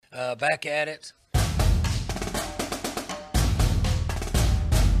Back at it.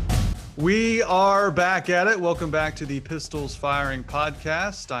 We are back at it. Welcome back to the Pistols Firing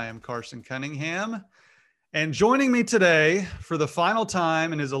Podcast. I am Carson Cunningham. And joining me today for the final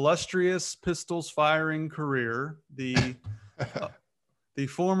time in his illustrious Pistols firing career, the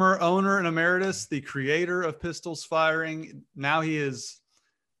former owner and emeritus, the creator of Pistols Firing. Now he is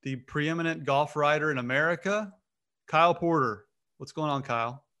the preeminent golf writer in America, Kyle Porter. What's going on,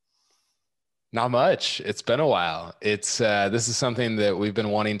 Kyle? Not much. It's been a while. This is something that we've been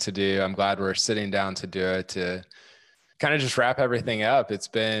wanting to do. I'm glad we're sitting down to do it, to kind of just wrap everything up. It's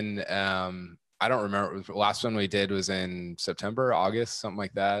been, I don't remember. The last one we did was in September, August, something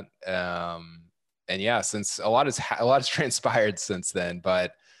like that. And yeah, since a lot has transpired since then,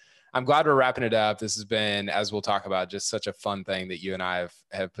 but I'm glad we're wrapping it up. This has been, as we'll talk about, just such a fun thing that you and I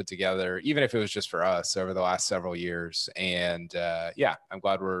have put together, even if it was just for us over the last several years. And yeah, I'm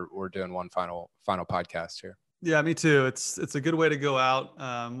glad we're doing one final podcast here. Yeah, me too. It's a good way to go out.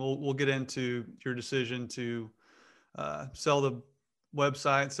 We'll get into your decision to sell the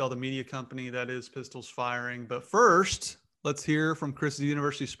website, sell the media company that is Pistols Firing. But first, let's hear from Chris's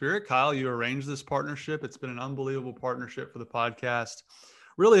University Spirit. Kyle, you arranged this partnership. It's been an unbelievable partnership for the podcast.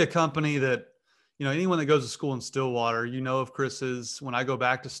 Really a company that, anyone that goes to school in Stillwater, of Chris's. When I go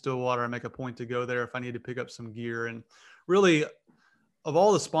back to Stillwater, I make a point to go there if I need to pick up some gear. And really, of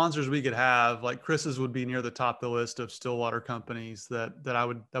all the sponsors we could have, like Chris's would be near the top of the list of Stillwater companies that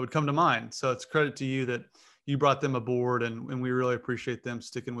would come to mind. So it's credit to you that you brought them aboard, and we really appreciate them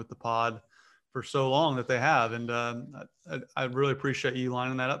sticking with the pod for so long that they have. And I really appreciate you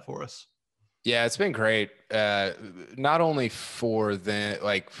lining that up for us. Yeah, it's been great. Not only for them,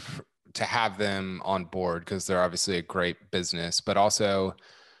 to have them on board, because they're obviously a great business, but also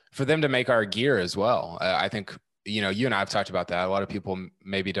for them to make our gear as well. I think, you and I have talked about that. A lot of people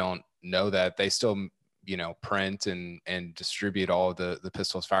maybe don't know that they still, print and distribute all of the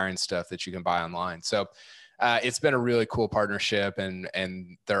Pistols Firing stuff that you can buy online. So it's been a really cool partnership,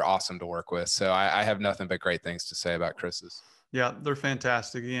 and they're awesome to work with. So I have nothing but great things to say about Chris's. Yeah, they're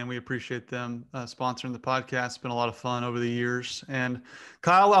fantastic. Again, we appreciate them sponsoring the podcast. It's been a lot of fun over the years. And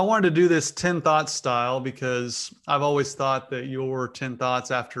Kyle, I wanted to do this 10 thoughts style because I've always thought that your 10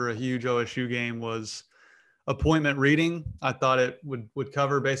 thoughts after a huge OSU game was appointment reading. I thought it would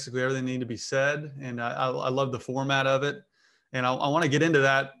cover basically everything that needed to be said. And I love the format of it. And I want to get into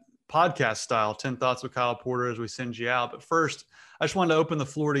that podcast style, 10 thoughts with Kyle Porter, as we send you out. But first, I just wanted to open the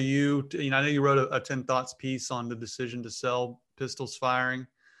floor to you. I know you wrote a 10 thoughts piece on the decision to sell Pistols Firing.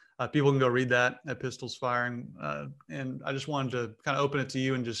 People can go read that at Pistols Firing. And I just wanted to kind of open it to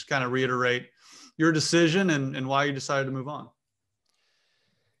you and just kind of reiterate your decision and why you decided to move on.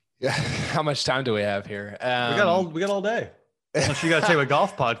 Yeah. How much time do we have here? We got all day. Unless you got to take a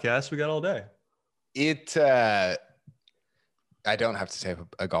golf podcast, we got all day. I don't have to tape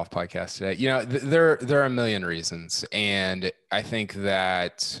a golf podcast today. There are a million reasons. And I think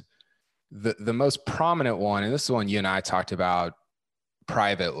that the most prominent one, and this is the one you and I talked about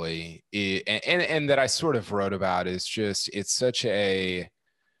privately, and that I sort of wrote about, is just, it's such an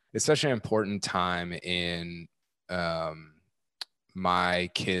important time in my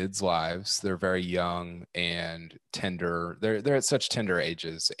kids' lives. They're very young and tender. They're at such tender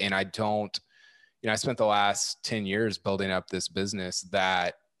ages. And I spent the last 10 years building up this business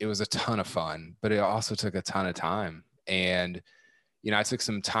that it was a ton of fun, but it also took a ton of time. And, I took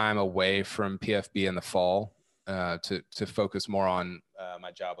some time away from PFB in the fall to focus more on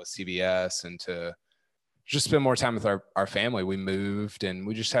my job with CBS and to just spend more time with our family. We moved and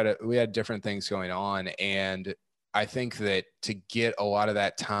we had different things going on. And I think that to get a lot of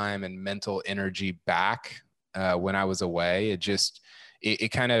that time and mental energy back when I was away,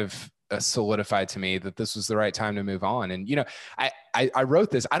 it kind of solidified to me that this was the right time to move on. And, I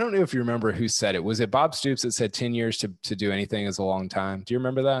wrote this. I don't know if you remember who said it. Was it Bob Stoops that said 10 years to do anything is a long time? Do you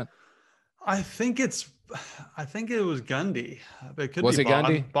remember that? I think it was Gundy. It could was be it Bob.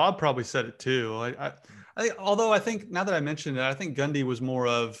 Gundy? Bob probably said it too. Although I think now that I mentioned it, I think Gundy was more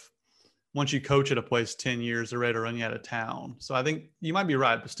of, once you coach at a place 10 years, they're ready to run you out of town. So I think you might be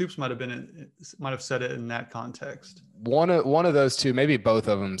right, but Stoops might have said it in that context. One of those two, maybe both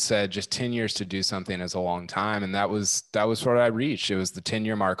of them, said just 10 years to do something is a long time. And that was what I reached. It was the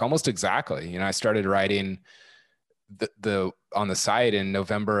 10-year mark, almost exactly. I started writing on the site in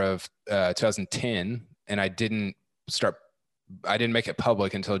November of 2010, and I didn't make it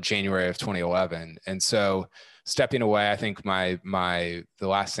public until January of 2011. And so stepping away, I think the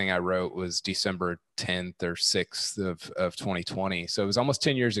last thing I wrote was December 10th or 6th of 2020. So it was almost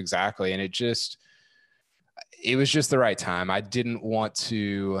 10 years exactly. And it just, it was just the right time. I didn't want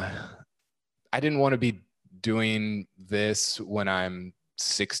to be doing this when I'm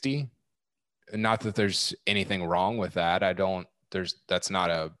 60. Not that there's anything wrong with that. That's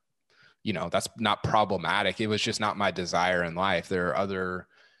not that's not problematic. It was just not my desire in life. There are other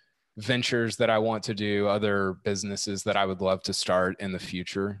ventures that I want to do, other businesses that I would love to start in the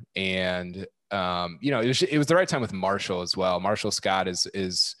future. And, it was the right time with Marshall as well. Marshall Scott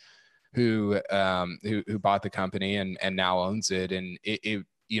is who bought the company and now owns it. And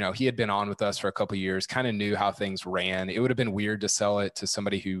he had been on with us for a couple of years, kind of knew how things ran. It would have been weird to sell it to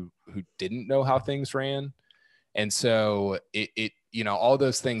somebody who didn't know how things ran. And so all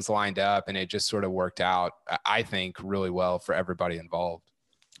those things lined up, and it just sort of worked out, I think, really well for everybody involved.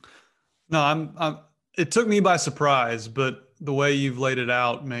 No, it took me by surprise, but the way you've laid it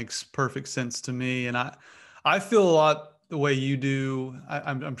out makes perfect sense to me. And I feel a lot the way you do.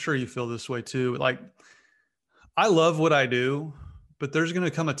 I'm sure you feel this way too. Like, I love what I do, but there's going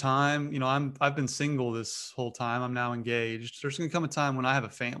to come a time, I've been single this whole time. I'm now engaged. There's going to come a time when I have a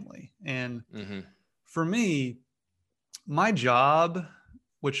family. And for me, my job,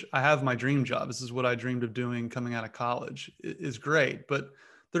 which I have my dream job, this is what I dreamed of doing coming out of college, is great. But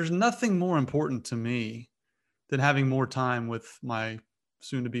there's nothing more important to me than having more time with my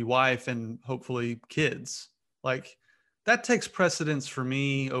soon to be wife and hopefully kids. Like, that takes precedence for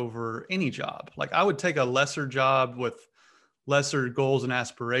me over any job. Like, I would take a lesser job with lesser goals and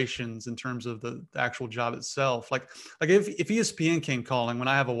aspirations in terms of the actual job itself. Like if ESPN came calling when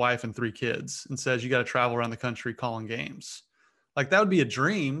I have a wife and 3 kids and says, you got to travel around the country calling games, like, that would be a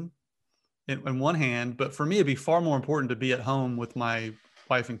dream in one hand, but for me, it'd be far more important to be at home with my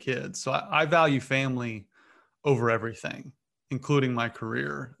wife and kids. So I value family over everything, including my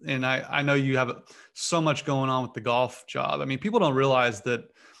career. And I know you have so much going on with the golf job. I mean, people don't realize that,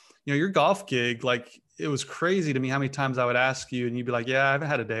 your golf gig, like, it was crazy to me how many times I would ask you and you'd be like, yeah, I haven't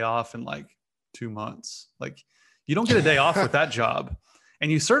had a day off in like 2 months. Like, you don't get a day off with that job.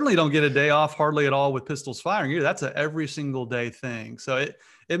 And you certainly don't get a day off hardly at all with Pistols Firing. That's a every single day thing. So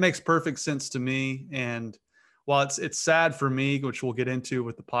it makes perfect sense to me. And while it's sad for me, which we'll get into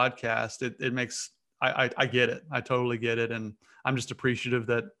with the podcast, it makes, I get it. I totally get it. And I'm just appreciative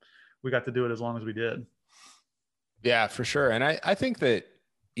that we got to do it as long as we did. Yeah, for sure. And I think that,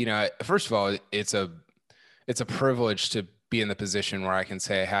 first of all, it's a privilege to be in the position where I can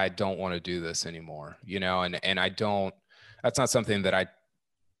say, hey, I don't want to do this anymore, and I don't, that's not something that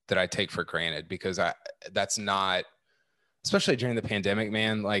I take for granted, because that's not, especially during the pandemic,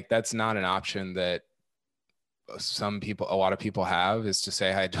 man, like, that's not an option that a lot of people have, is to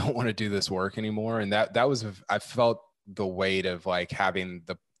say, hey, I don't want to do this work anymore. And I felt the weight of like having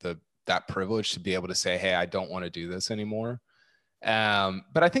that privilege to be able to say, hey, I don't want to do this anymore.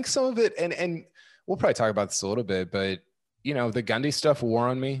 But I think some of it, and we'll probably talk about this a little bit, but the Gundy stuff wore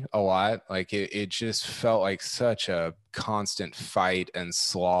on me a lot. Like, it just felt like such a constant fight and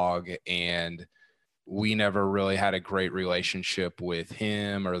slog, and we never really had a great relationship with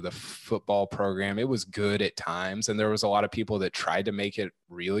him or the football program. It was good at times, and there was a lot of people that tried to make it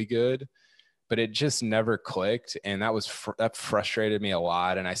really good, but it just never clicked. And that frustrated me a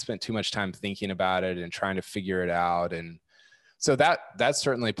lot. And I spent too much time thinking about it and trying to figure it out. And so that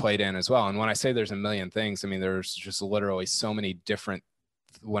certainly played in as well. And when I say there's a million things, I mean, there's just literally so many different,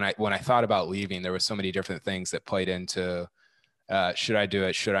 when I thought about leaving, there was so many different things that played into, should I do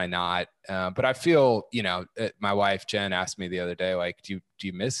it? Should I not? But I feel, my wife, Jen, asked me the other day, like, do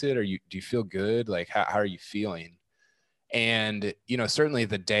you miss it? Or do you feel good? Like, how are you feeling? And, certainly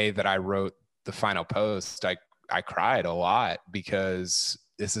the day that I wrote the final post, I cried a lot, because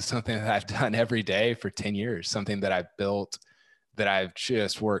this is something that I've done every day for 10 years, something that I've built, that I've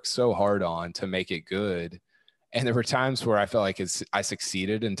just worked so hard on to make it good. And there were times where I felt like I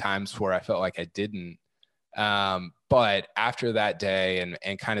succeeded, and times where I felt like I didn't. But after that day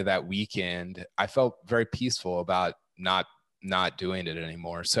and kind of that weekend, I felt very peaceful about not doing it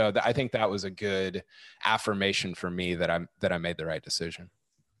anymore. So I think that was a good affirmation for me that I made the right decision.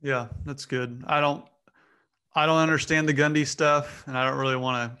 Yeah, that's good. I don't understand the Gundy stuff, and I don't really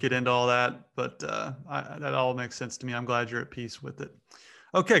want to get into all that, but that all makes sense to me. I'm glad you're at peace with it.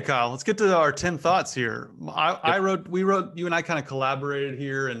 Okay, Kyle, let's get to our 10 thoughts here. We wrote, you and I kind of collaborated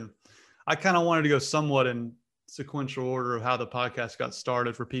here, and I kind of wanted to go somewhat in sequential order of how the podcast got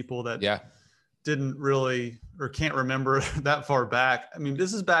started for people that didn't really or can't remember that far back. I mean,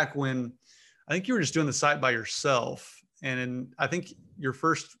 this is back when I think you were just doing the site by yourself. And I think your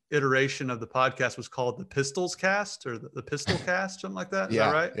first iteration of the podcast was called the Pistols Cast, or the Pistol Cast, something like that. Is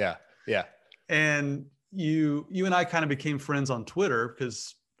that right? Yeah. And you and I kind of became friends on Twitter,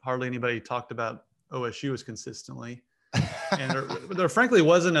 because hardly anybody talked about OSU was consistently. And there frankly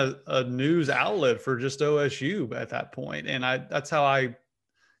wasn't a news outlet for just OSU at that point. And that's how I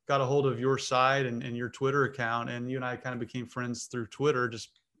got a hold of your site and your Twitter account. And you and I kind of became friends through Twitter,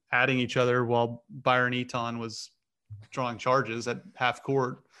 just adding each other while Byron Eaton was drawing charges at half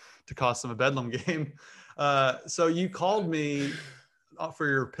court to cost them a Bedlam game. So you called me for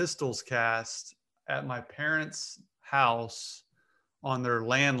your Pistols cast at my parents' house on their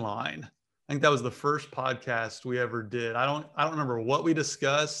landline. I think that was the first podcast we ever did. I don't remember what we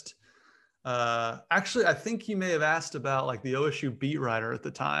discussed. Actually, I think you may have asked about like the OSU beat writer at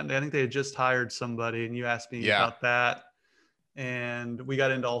the time. I think they had just hired somebody, and you asked me about that. And we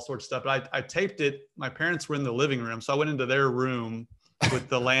got into all sorts of stuff. But I taped it. My parents were in the living room, so I went into their room with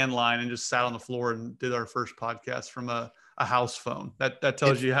the landline and just sat on the floor and did our first podcast from a house phone. That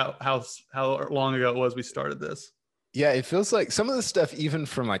tells you how long ago it was we started this. Yeah, it feels like some of the stuff, even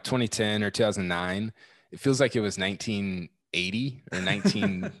from like 2010 or 2009, it feels like it was 1980 or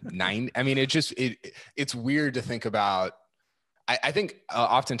 1990. I mean, it's weird to think about. I think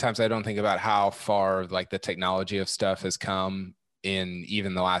oftentimes I don't think about how far like the technology of stuff has come in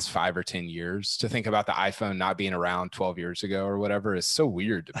even the last 5 or 10 years. To think about the iPhone not being around 12 years ago or whatever is so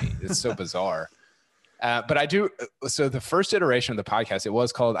weird to me. It's so bizarre. But I do. So the first iteration of the podcast, it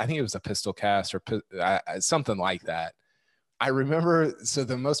was called, I think it was a Pistol Cast or something like that. I remember. So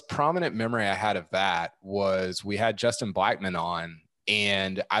the most prominent memory I had of that was we had Justin Blackman on,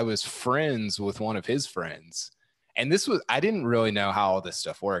 and I was friends with one of his friends. And I didn't really know how all this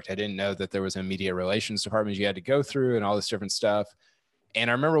stuff worked. I didn't know that there was a media relations department you had to go through and all this different stuff. And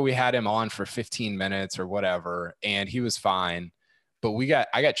I remember we had him on for 15 minutes or whatever, and he was fine. But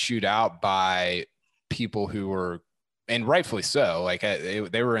I got chewed out by people who were, and rightfully so, like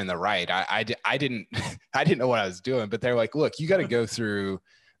they were in the right. I didn't know what I was doing, but they're like, look, you got to go through,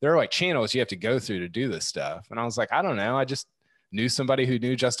 there are like channels you have to go through to do this stuff. And I was like, I don't know. I just knew somebody who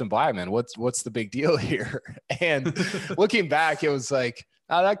knew Justin Blackman. What's the big deal here? And looking back, it was like,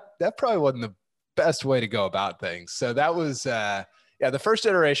 oh, that probably wasn't the best way to go about things. So that was, the first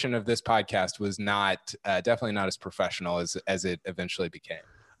iteration of this podcast was definitely not as professional as it eventually became.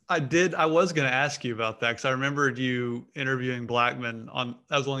 I was going to ask you about that because I remembered you interviewing Blackman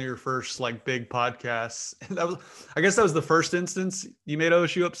that was one of your first like big podcasts. And I guess that was the first instance you made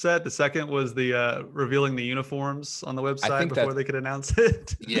OSU upset. The second was the revealing the uniforms on the website before they could announce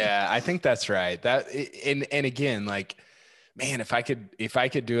it. Yeah, I think that's right. And again, like, man, if I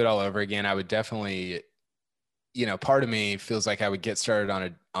could do it all over again, I would definitely, part of me feels like I would get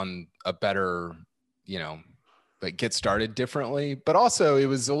started on a better, like get started differently, but also it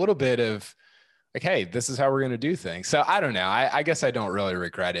was a little bit of like, hey, this is how we're going to do things. So I don't know. I guess I don't really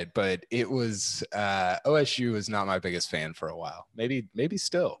regret it, but it was, OSU was not my biggest fan for a while. Maybe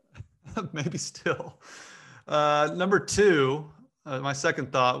still. Maybe still. Number 2, my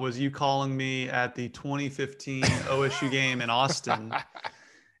second thought was you calling me at the 2015 OSU game in Austin.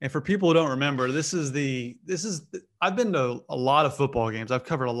 And for people who don't remember, I've been to a lot of football games. I've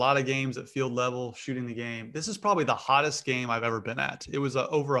covered a lot of games at field level, shooting the game. This is probably the hottest game I've ever been at. It was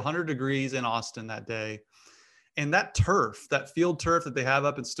over 100 degrees in Austin that day. And that field turf that they have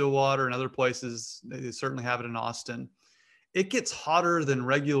up in Stillwater and other places, they certainly have it in Austin. It gets hotter than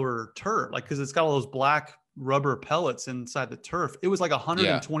regular turf, like, because it's got all those black rubber pellets inside the turf. It was like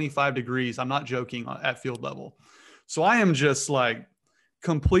 125 degrees. I'm not joking, at field level. So I am just like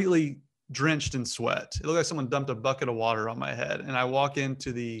completely drenched in sweat. It looked like someone dumped a bucket of water on my head. And I walk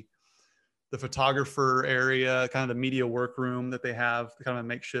into the photographer area, kind of the media workroom that they have, kind of a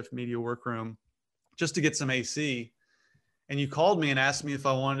makeshift media workroom, just to get some AC. And you called me and asked me if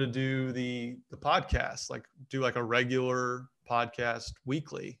I wanted to do the podcast, like do like a regular podcast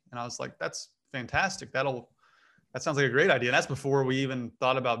weekly. And I was like, that's fantastic. That sounds like a great idea. And that's before we even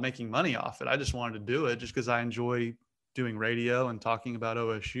thought about making money off it. I just wanted to do it just because I enjoy doing radio and talking about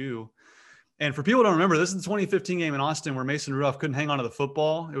OSU. And for people who don't remember, this is the 2015 game in Austin where Mason Rudolph couldn't hang on to the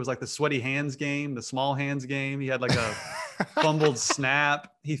football. It was like the sweaty hands game, the small hands game. He had like a fumbled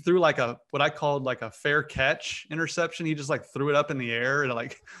snap. He threw like what I called like a fair catch interception. He just like threw it up in the air and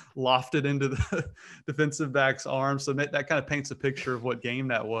like lofted into the defensive back's arm. So that kind of paints a picture of what game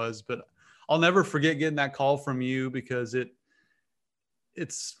that was. But I'll never forget getting that call from you because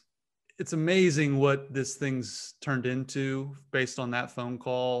it's amazing what this thing's turned into based on that phone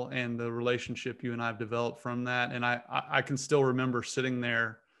call and the relationship you and I have developed from that. And I can still remember sitting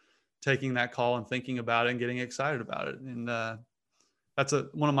there taking that call and thinking about it and getting excited about it. And that's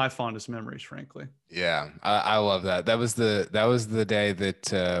That's one of my fondest memories, frankly. Yeah, I love that. That was the day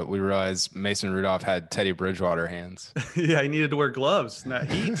that we realized Mason Rudolph had Teddy Bridgewater hands. Yeah, he needed to wear gloves in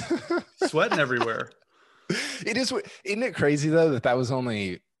that heat, sweating everywhere. Isn't it crazy though that was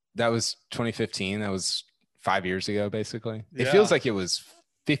 2015. That was 5 years ago, basically. It Yeah. feels like it was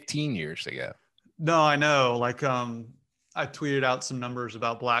 15 years ago. No, I know. Like, I tweeted out some numbers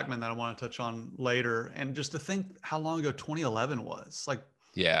about Blackman that I want to touch on later. And just to think how long ago 2011 was, like,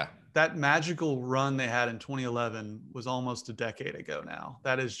 Yeah. that magical run they had in 2011 was almost a decade ago now.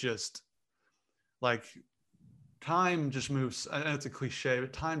 That is just like, time just moves. I know it's a cliche,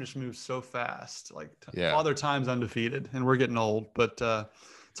 but time just moves so fast. Like, Father Time's undefeated, and we're getting old. But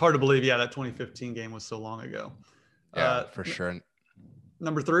it's hard to believe, yeah, that 2015 game was so long ago. Yeah, for sure.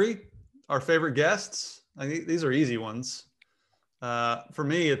 Number 3, our favorite guests. I think these are easy ones. For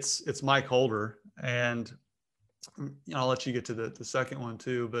me, it's Mike Holder, and I'll let you get to the second one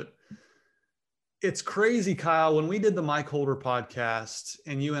too. But it's crazy, Kyle. When we did the Mike Holder podcast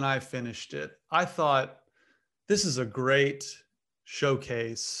and you and I finished it, I thought this is a great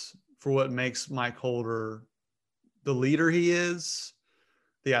showcase for what makes Mike Holder the leader he is,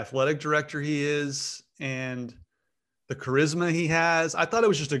 the athletic director he is, and the charisma he has. I thought it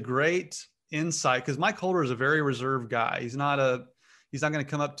was just a great insight because Mike Holder is a very reserved guy. He's not going to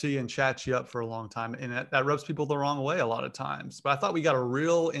come up to you and chat you up for a long time. And that rubs people the wrong way a lot of times. But I thought we got a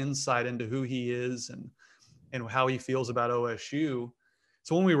real insight into who he is and how he feels about OSU.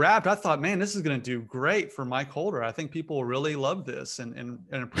 So when we wrapped, I thought, man, this is going to do great for Mike Holder. I think people will really love this and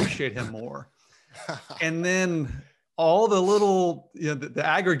appreciate him more. And then all the little, the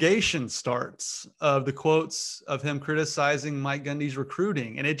aggregation starts of the quotes of him criticizing Mike Gundy's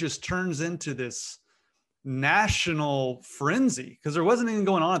recruiting. And it just turns into this national frenzy because there wasn't anything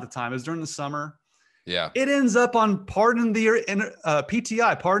going on at the time. It was during the summer. Yeah. It ends up on Pardon the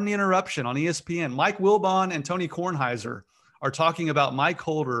PTI, Pardon the Interruption on ESPN. Mike Wilbon and Tony Kornheiser are talking about Mike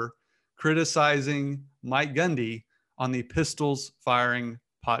Holder criticizing Mike Gundy on the Pistols Firing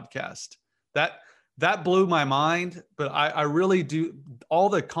podcast. That blew my mind, but I really do. All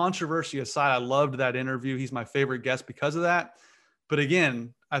the controversy aside, I loved that interview. He's my favorite guest because of that. But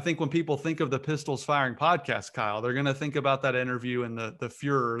again, I think when people think of the Pistols Firing podcast, Kyle, they're going to think about that interview and the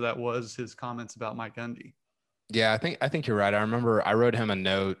furor that was his comments about Mike Gundy. Yeah, I think you're right. I remember I wrote him a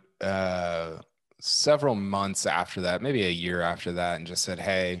note several months after that, maybe a year after that, and just said,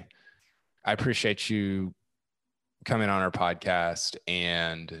 "Hey, I appreciate you coming on our podcast,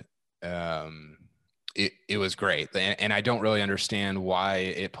 and it was great, and I don't really understand why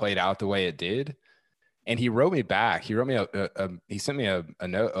it played out the way it did." And he wrote me back. He wrote me he sent me a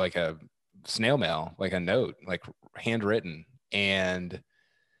note, like a snail mail, like a note, like handwritten, and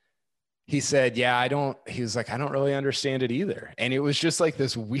he said, he was like, I don't really understand it either. And it was just like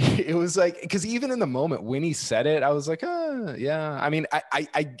this weird, it was like, because even in the moment when he said it, I was like, yeah. I mean,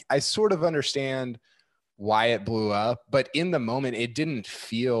 I sort of understand why it blew up, but in the moment, it didn't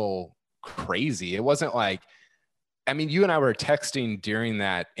feel crazy. It wasn't like, I mean, you and I were texting during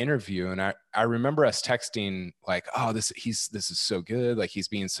that interview, and I remember us texting like, oh, this is so good. Like, he's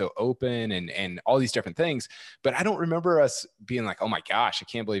being so open and all these different things. But I don't remember us being like, oh my gosh, I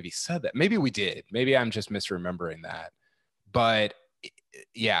can't believe he said that. Maybe we did. Maybe I'm just misremembering that. But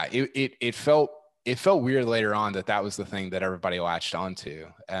yeah, it felt weird later on that was the thing that everybody latched onto.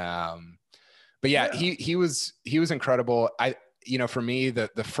 But yeah, he was incredible. For me,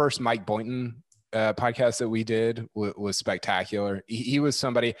 the first Mike Boynton podcast that we did was spectacular. He was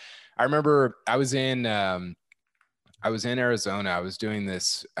somebody. I remember I was in Arizona. I was doing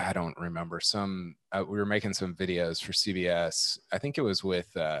this. I don't remember we were making some videos for CBS. I think it was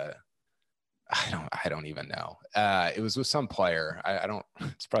with I don't even know. It was with some player. I don't.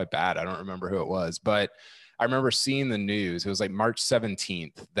 It's probably bad. I don't remember who it was, but I remember seeing the news. It was like March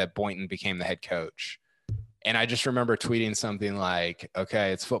 17th that Boynton became the head coach. And I just remember tweeting something like,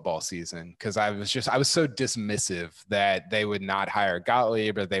 okay, it's football season. Cause I was so dismissive that they would not hire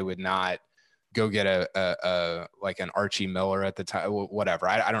Gottlieb or they would not go get a like an Archie Miller at the time, whatever.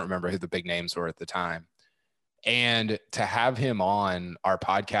 I don't remember who the big names were at the time. And to have him on our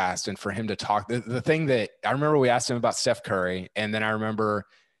podcast and for him to talk, the thing that I remember, we asked him about Steph Curry. And then I remember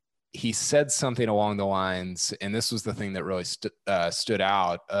he said something along the lines, and this was the thing that really stood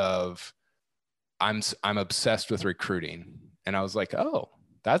out of, I'm obsessed with recruiting. And I was like, oh,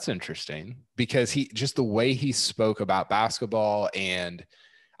 that's interesting, because the way he spoke about basketball, and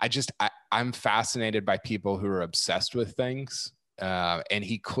I'm fascinated by people who are obsessed with things. And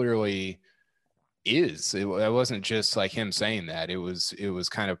he clearly is. It wasn't just like him saying that. It was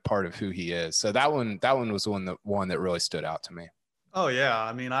kind of part of who he is. So that one was one that really stood out to me. Oh yeah.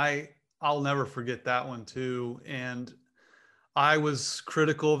 I mean, I'll never forget that one too. And I was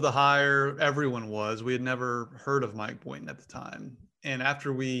critical of the hire. Everyone was. We had never heard of Mike Boynton at the time. And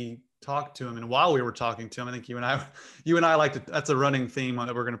after we talked to him, and while we were talking to him, I think you and I like to, that's a running theme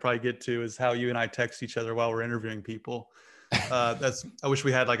that we're going to probably get to, is how you and I text each other while we're interviewing people. I wish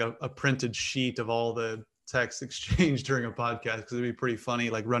we had like a printed sheet of all the text exchange during a podcast, because it'd be pretty funny,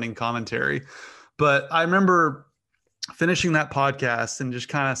 like running commentary. But I remember finishing that podcast and just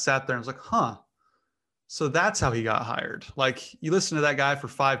kind of sat there and was like, huh, so that's how he got hired. Like, you listen to that guy for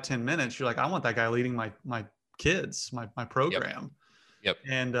 5-10 minutes, you're like, I want that guy leading my kids, my Yep. program. Yep.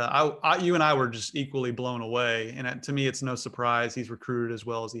 And you and I were just equally blown away. And to me, it's no surprise he's recruited as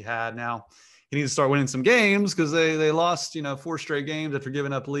well as he had. Now he needs to start winning some games, because they lost 4 straight games after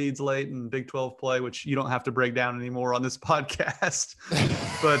giving up leads late in Big 12 play, which you don't have to break down anymore on this podcast.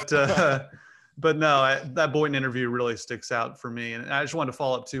 But no, that Boynton interview really sticks out for me. And I just wanted to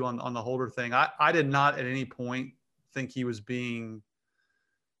follow up too on the Holder thing. I did not at any point think he was being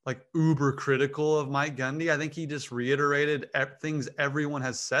like uber critical of Mike Gundy. I think he just reiterated things everyone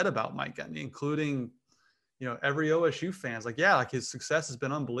has said about Mike Gundy, including, every OSU fan's like, yeah, like his success has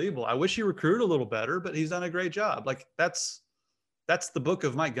been unbelievable. I wish he recruited a little better, but he's done a great job. Like that's the book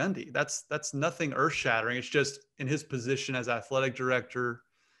of Mike Gundy. That's nothing earth shattering. It's just in his position as athletic director,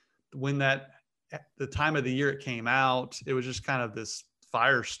 when the time of the year it came out, it was just kind of this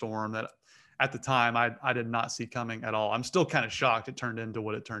firestorm that at the time I did not see coming at all. I'm still kind of shocked it turned into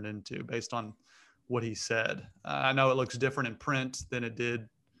what it turned into based on what he said. I know it looks different in print than it did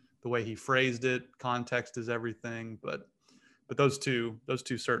the way he phrased it. Context is everything, but those two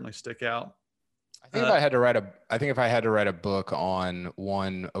certainly stick out. I think if I had to write a book on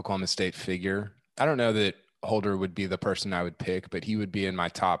one Oklahoma State figure, I don't know that Holder would be the person I would pick, but he would be in my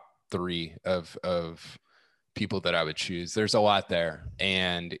top 3 of people that I would choose. There's a lot there,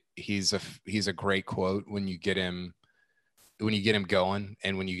 and he's a great quote when you get him going,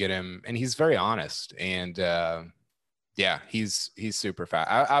 and when you get him, and he's very honest, and yeah, he's super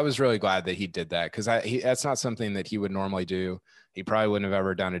fast. I was really glad that he did that, because that's not something that he would normally do. He probably wouldn't have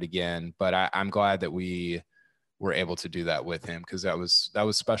ever done it again, but I'm glad that we were able to do that with him, because that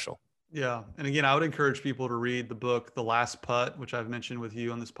was special. Yeah. And again, I would encourage people to read the book, The Last Putt, which I've mentioned with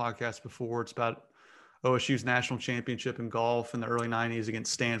you on this podcast before. It's about OSU's national championship in golf in the early 90s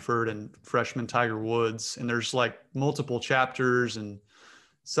against Stanford and freshman Tiger Woods. And there's like multiple chapters and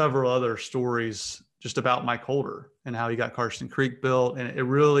several other stories just about Mike Holder and how he got Carson Creek built. And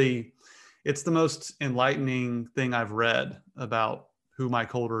it's the most enlightening thing I've read about who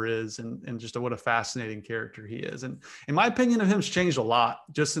Mike Holder is, and just what a fascinating character he is. And in my opinion of him has changed a lot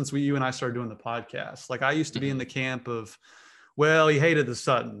just since you and I started doing the podcast. Like, I used to be in the camp of, well, he hated the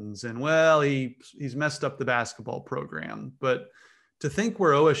Suttons, and well, he's messed up the basketball program. But to think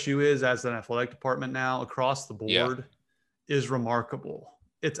where OSU is as an athletic department now across the board is remarkable.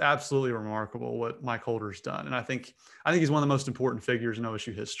 It's absolutely remarkable what Mike Holder's done. And I think he's one of the most important figures in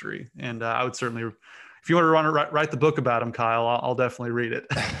OSU history. And I would certainly, if you want to write the book about him, Kyle, I'll definitely read it.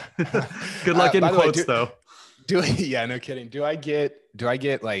 Good luck getting quotes though. Yeah, no kidding. Do I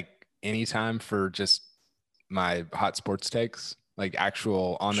get like any time for just my hot sports takes, like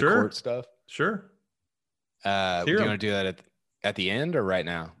actual on the court stuff? Sure. Do you want to do that at the end or right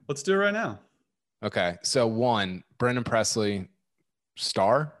now? Let's do it right now. Okay. So one, Brendan Presley,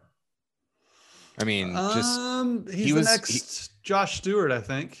 star. I mean, he's the next Josh Stewart, I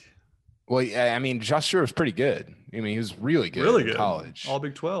think. Well, I mean, Josh Stewart was pretty good. I mean, he was really good in college. All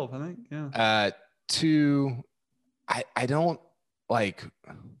Big 12, I think. Yeah. Two, I don't like.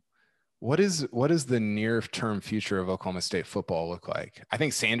 What is the near term future of Oklahoma State football look like? I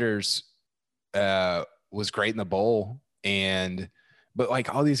think Sanders was great in the bowl, but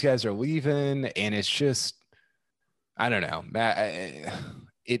like all these guys are leaving, and it's just, I don't know.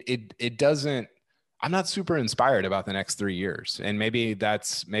 It doesn't. I'm not super inspired about the next 3 years, and maybe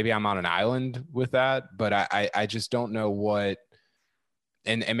I'm on an island with that, but I just don't know what.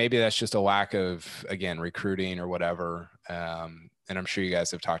 And maybe that's just a lack of, again, recruiting or whatever. And I'm sure you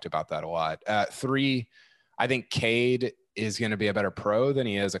guys have talked about that a lot. 3, I think Cade is going to be a better pro than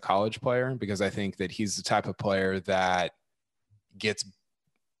he is a college player, because I think that he's the type of player that gets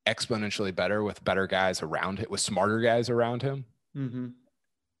exponentially better with better guys around him, with smarter guys around him. Mm-hmm.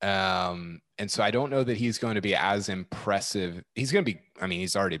 And so I don't know that he's going to be as impressive. He's going to be, I mean,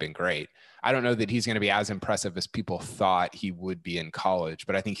 he's already been great. I don't know that he's going to be as impressive as people thought he would be in college,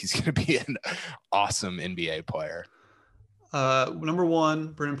 but I think he's going to be an awesome NBA player. Number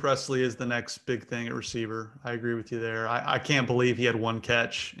 1, Brendan Presley is the next big thing at receiver. I agree with you there. I can't believe he had 1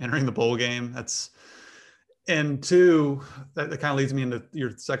 catch entering the bowl game. And two, that kind of leads me into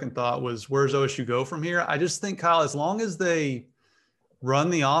your second thought was, where's OSU go from here? I just think, Kyle, as long as they run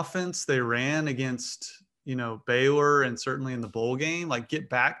the offense they ran against, Baylor and certainly in the bowl game, like get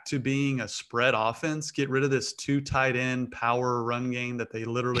back to being a spread offense, get rid of this 2 tight end power run game that they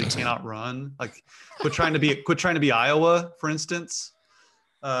literally cannot run. Like quit trying to be Iowa, for instance.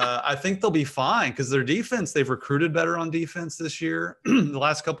 I think they'll be fine because their defense, they've recruited better on defense this year, the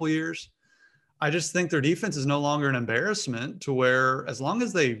last couple of years. I just think their defense is no longer an embarrassment to where, as long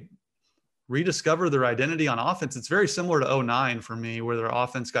as they rediscover their identity on offense, it's very similar to 2009 for me, where their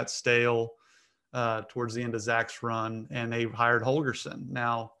offense got stale towards the end of Zach's run and they hired Holgerson.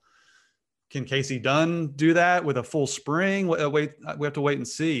 Now, can Casey Dunn do that with a full spring? We have to wait and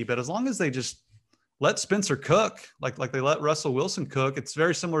see. But as long as they just let Spencer cook, like they let Russell Wilson cook, it's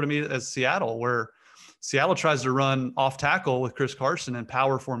very similar to me as Seattle, where Seattle tries to run off tackle with Chris Carson and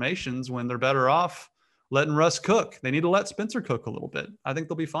power formations when they're better off letting Russ cook. They need to let Spencer cook a little bit. I think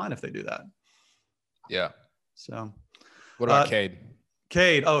they'll be fine if they do that. Yeah. So what about Cade?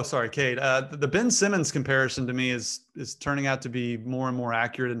 Cade. Oh, sorry, Cade. The Ben Simmons comparison to me is turning out to be more and more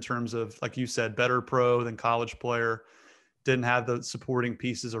accurate in terms of, like you said, better pro than college player. Didn't have the supporting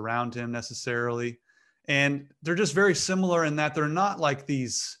pieces around him necessarily. And they're just very similar in that they're not like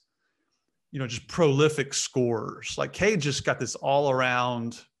these, just prolific scorers. Like Cade just got this all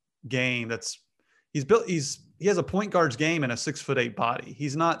around game he has a point guard's game and a 6'8" body.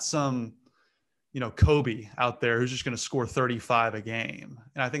 He's not some, Kobe out there who's just going to score 35 a game.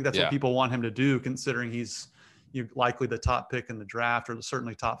 And I think that's what people want him to do, considering he's likely the top pick in the draft, or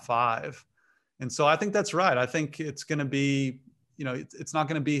certainly top 5. And so I think that's right. I think it's going to be, it's not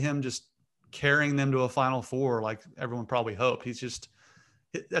going to be him just carrying them to a Final Four like everyone probably hoped.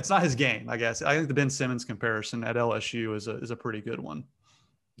 That's not his game, I guess. I think the Ben Simmons comparison at LSU is a pretty good one.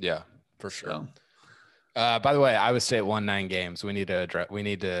 Yeah, for sure. So, by the way, Iowa State won 9 games. We need to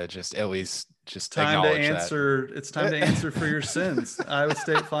just at least time to answer. It's time to answer for your sins. Iowa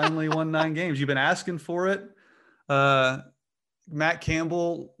State finally won 9 games. You've been asking for it. Matt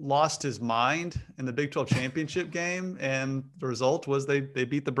Campbell lost his mind in the Big 12 championship game, and the result was they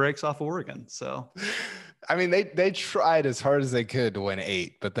beat the brakes off Oregon. So, I mean, they tried as hard as they could to win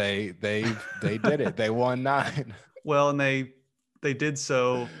 8, but they did it. They won 9. Well, and they did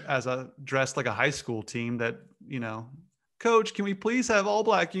so as dressed like a high school team that, Coach, can we please have all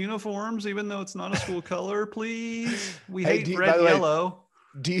black uniforms, even though it's not a school color, please? We hate red and yellow.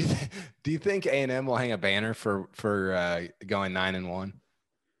 Do you think A&M will hang a banner for going 9-1?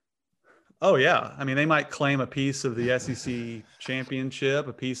 Oh yeah, I mean, they might claim a piece of the SEC championship,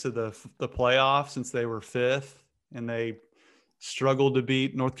 a piece of the playoff, since they were 5th and they struggled to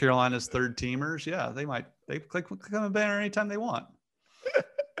beat North Carolina's 3rd teamers. Yeah, they click a banner anytime they want.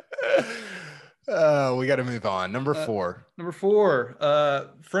 We got to move on. Number 4.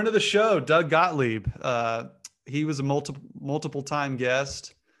 Friend of the show, Doug Gottlieb. He was a multiple time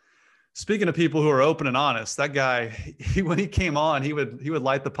guest. Speaking of people who are open and honest, that guy, when he came on, he would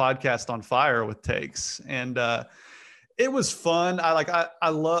light the podcast on fire with takes, and it was fun.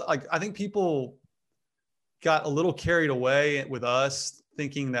 I think people got a little carried away with us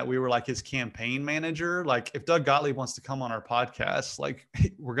thinking that we were like his campaign manager. Like, if Doug Gottlieb wants to come on our podcast, like,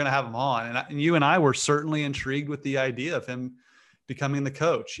 we're going to have him on. And you and I were certainly intrigued with the idea of him becoming the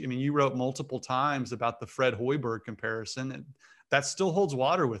coach. I mean, you wrote multiple times about the Fred Hoiberg comparison, and that still holds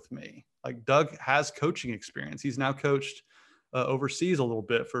water with me. Like, Doug has coaching experience. He's now coached overseas a little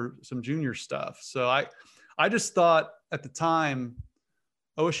bit for some junior stuff. So I just thought at the time,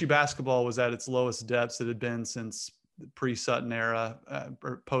 OSU basketball was at its lowest depths it had been since the pre-Sutton era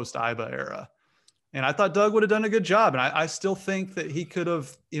or post-IBA era. And I thought Doug would have done a good job. And I still think that he could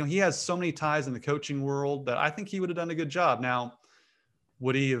have, he has so many ties in the coaching world that I think he would have done a good job. Now,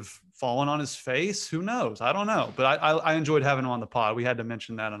 would he have fallen on his face? Who knows? I don't know. But I enjoyed having him on the pod. We had to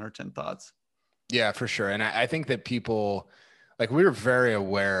mention that on our 10 thoughts. Yeah, for sure. And I think that people, like, we were very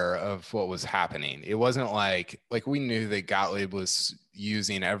aware of what was happening. It wasn't like we knew that Gottlieb was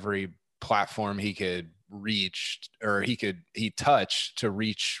using every platform he could reach, or he touched to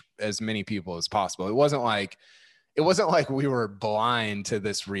reach as many people as possible. It wasn't like we were blind to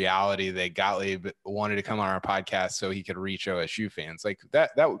this reality that Gottlieb wanted to come on our podcast so he could reach OSU fans. Like,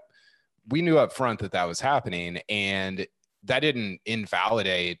 that we knew up front that was happening, and that didn't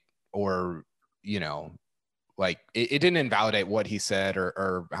invalidate or, it didn't invalidate what he said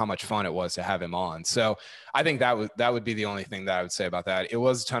or how much fun it was to have him on. So I think that would be the only thing that I would say about that. It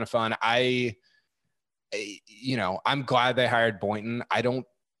was a ton of fun. I'm glad they hired Boynton. I don't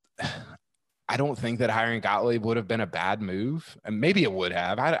think that hiring Gottlieb would have been a bad move. And maybe it would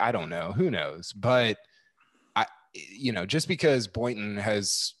have. I don't know. Who knows? But just because Boynton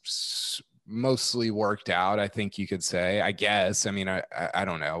has mostly worked out, I think you could say, I guess. I mean, I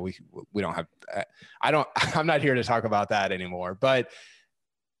don't know. We don't have, I'm not here to talk about that anymore, but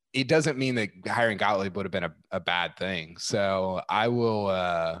it doesn't mean that hiring Gottlieb would have been a bad thing. So I will,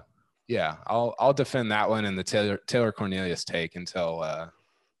 I'll defend that one and the Taylor Cornelius take until I'm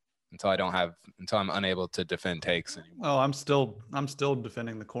unable to defend takes anymore. Oh, I'm still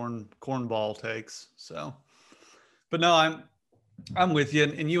defending the cornball takes. So, but no, I'm with you.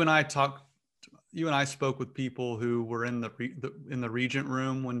 And you and I spoke with people who were in the Regent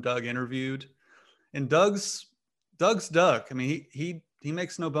room when Doug interviewed, and Doug's Doug. I mean, he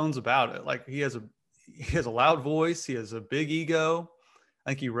makes no bones about it. Like he has a loud voice. He has a big ego. I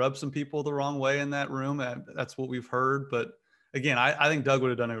think he rubbed some people the wrong way in that room. That's what we've heard. But again, I think Doug would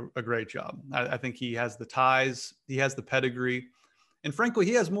have done a great job. I think he has the ties. He has the pedigree. And frankly,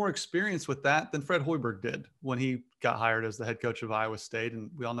 he has more experience with that than Fred Hoiberg did when he got hired as the head coach of Iowa State.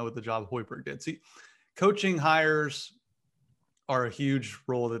 And we all know what the job Hoiberg did. See, coaching hires are a huge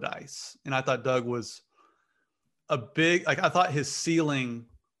roll of the dice. And I thought Doug was I thought his ceiling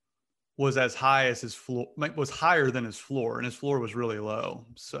was as high as his floor, was higher than his floor, and his floor was really low.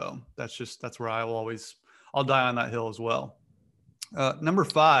 So that's where I'll die on that hill as well. Number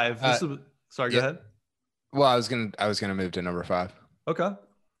 5. Sorry, go ahead. Well, I was gonna move to number 5. Okay,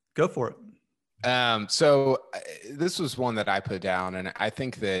 go for it. So this was one that I put down, and I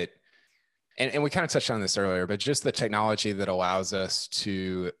think that, and we kind of touched on this earlier, but just the technology that allows us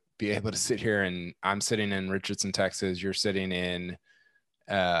to be able to sit here, and I'm sitting in Richardson, Texas, you're sitting in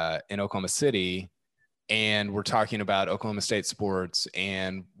Oklahoma City, and we're talking about Oklahoma State sports,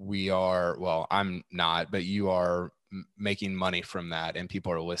 and I'm not, but you are making money from that, and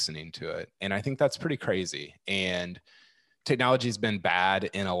people are listening to it. And I think that's pretty crazy. And technology's been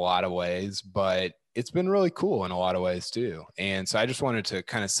bad in a lot of ways, but it's been really cool in a lot of ways too. And so I just wanted to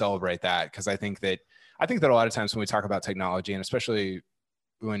kind of celebrate that, because I think that a lot of times when we talk about technology, and especially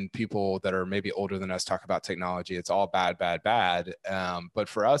when people that are maybe older than us talk about technology, it's all bad. But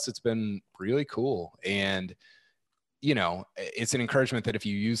for us, it's been really cool. And, it's an encouragement that if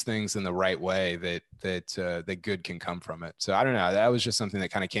you use things in the right way, that good can come from it. So I don't know. That was just something that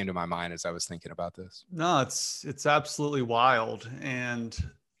kind of came to my mind as I was thinking about this. No, it's absolutely wild. And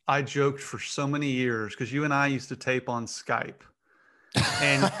I joked for so many years, because you and I used to tape on Skype,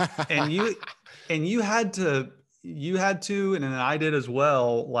 and you had to, and then I did as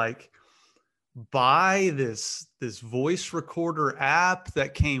well, like buy this voice recorder app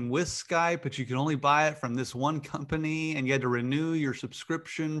that came with Skype, but you could only buy it from this one company, and you had to renew your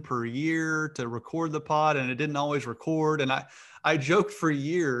subscription per year to record the pod, and it didn't always record. And I joked for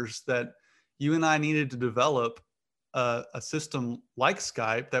years that you and I needed to develop a system like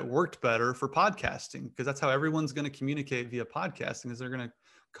Skype that worked better for podcasting, because that's how everyone's going to communicate via podcasting, is they're going to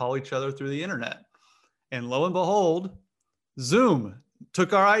call each other through the internet. And lo and behold, Zoom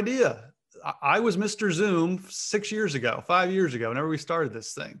took our idea. I was Mr. Zoom 5 years ago, whenever we started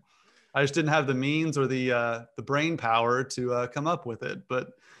this thing. I just didn't have the means or the brain power to come up with it.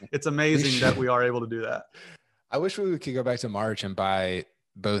 But it's amazing that we are able to do that. I wish we could go back to March and buy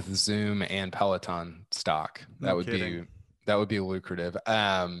both Zoom and Peloton stock. That would be lucrative.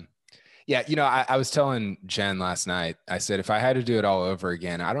 Yeah, I was telling Jen last night, I said, if I had to do it all over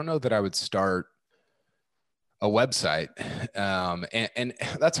again, I don't know that I would start a website. And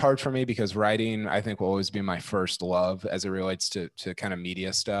that's hard for me, because writing, I think, will always be my first love as it relates to kind of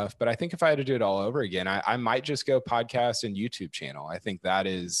media stuff. But I think if I had to do it all over again, I might just go podcast and YouTube channel. I think that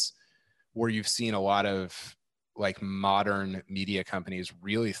is where you've seen a lot of like modern media companies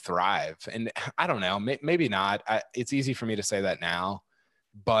really thrive. And I don't know, maybe not. It's easy for me to say that now,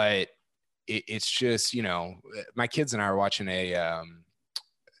 but it's just, my kids and I are watching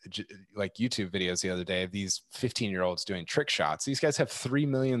like YouTube videos the other day of these 15-year-olds doing trick shots. These guys have 3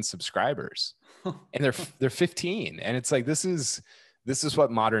 million subscribers and they're 15. And it's like, this is what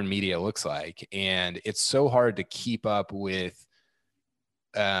modern media looks like. And it's so hard to keep up with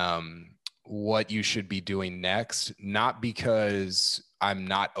what you should be doing next, not because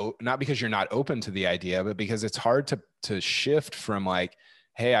you're not open to the idea, but because it's hard to shift from like,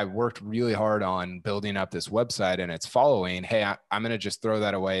 hey, I worked really hard on building up this website and it's following. Hey, I'm going to just throw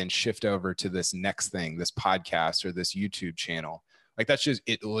that away and shift over to this next thing, this podcast or this YouTube channel. Like that's just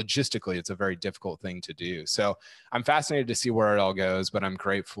it. Logistically, it's a very difficult thing to do. So I'm fascinated to see where it all goes, but I'm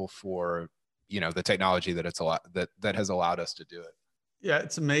grateful for, the technology that has allowed us to do it. Yeah.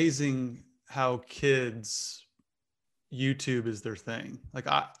 It's amazing how kids, YouTube is their thing. Like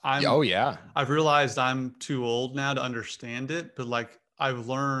I've realized I'm too old now to understand it, but like, I've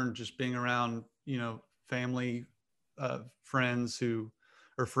learned just being around, family friends who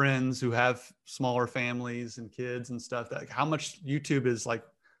have smaller families and kids and stuff, that how much YouTube is like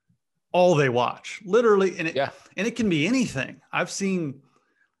all they watch, literally. And it can be anything. I've seen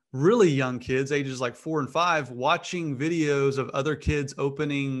really young kids, ages like 4 and 5, watching videos of other kids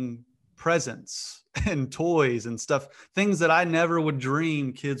opening presents and toys and stuff, things that I never would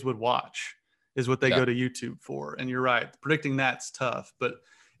dream kids would watch is what they go to YouTube for. And you're right, predicting that's tough, but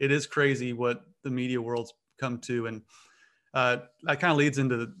it is crazy what the media world's come to. And that kind of leads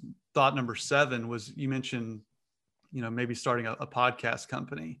into thought number 7 was, you mentioned, maybe starting a podcast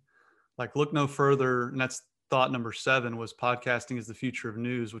company. Like, look no further. And that's thought number 7 was podcasting is the future of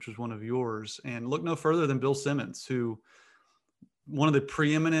news, which was one of yours. And look no further than Bill Simmons, who one of the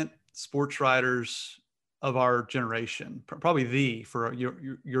preeminent sports writers of our generation, probably for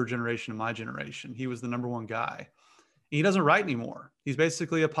your generation and my generation. He was the number one guy. He doesn't write anymore. He's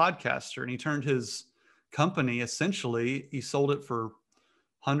basically a podcaster, and he turned his company, essentially, he sold it for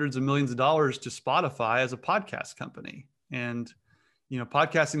hundreds of millions of dollars to Spotify as a podcast company. And,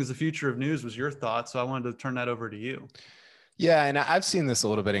 podcasting is the future of news was your thought. So I wanted to turn that over to you. Yeah. And I've seen this a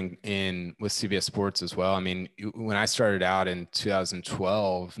little bit in with CBS Sports as well. I mean, when I started out in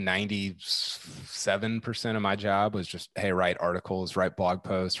 2012, 97% of my job was just, hey, write articles, write blog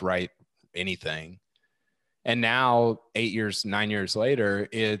posts, write anything. And now 9 years later,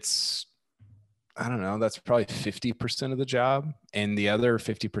 it's, I don't know, that's probably 50% of the job. And the other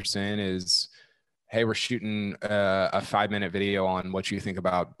 50% is, hey, we're shooting a 5-minute video on what you think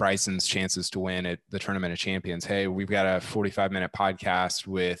about Bryson's chances to win at the Tournament of Champions. Hey, we've got a 45-minute podcast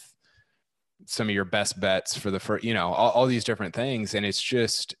with some of your best bets for the first, all these different things. And it's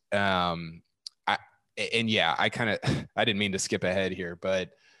just, I didn't mean to skip ahead here,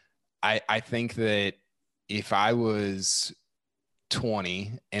 but I think that if I was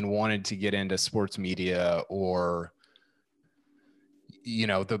 20 and wanted to get into sports media or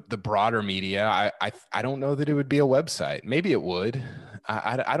the broader media, I don't know that it would be a website. Maybe it would.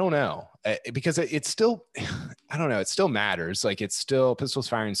 I don't know, because it's still, I don't know. It still matters. Like, it's still, Pistols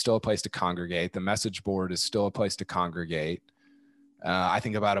Firing is still a place to congregate. The message board is still a place to congregate. I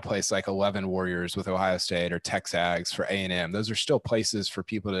think about a place like 11 Warriors with Ohio State or Texags for A&M. Those are still places for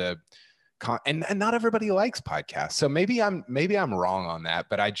people to, and not everybody likes podcasts. So maybe I'm wrong on that,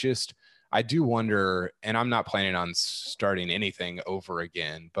 but I do wonder, and I'm not planning on starting anything over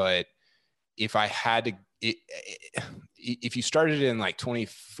again, but if I had to, if you started in like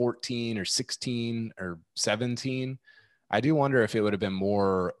 2014 or 16 or 17, I do wonder if it would have been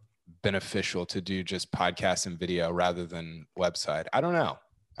more beneficial to do just podcasts and video rather than website. I don't know.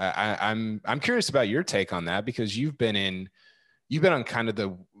 I'm curious about your take on that, because you've been on kind of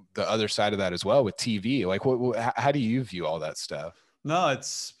the other side of that as well with TV. Like, how do you view all that stuff? No,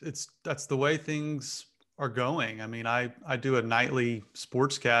 that's the way things are going. I mean, I do a nightly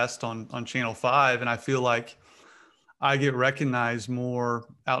sportscast on Channel 5, and I feel like I get recognized more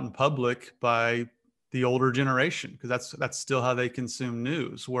out in public by the older generation, because that's still how they consume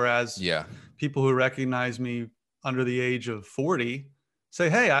news. Whereas people who recognize me under the age of 40 say,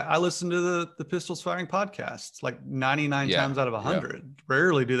 hey, I listen to the Pistols Firing podcast like 99 times out of 100. Yeah.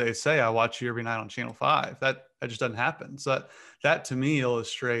 Rarely do they say I watch you every night on Channel 5. That just doesn't happen. So that to me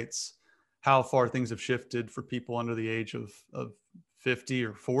illustrates how far things have shifted for people under the age of 50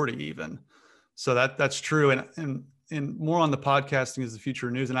 or 40 even. So that's true. And more on the podcasting is the future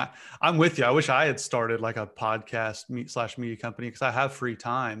of news. And I'm with you. I wish I had started like a podcast / media company, because I have free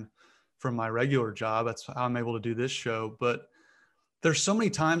time from my regular job. That's how I'm able to do this show. But there's so many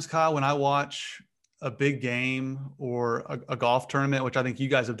times, Kyle, when I watch a big game or a golf tournament, which I think you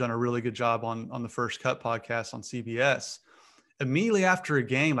guys have done a really good job on the First Cut podcast on CBS. Immediately after a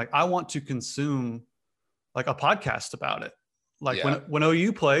game, like, I want to consume like a podcast about it. Like when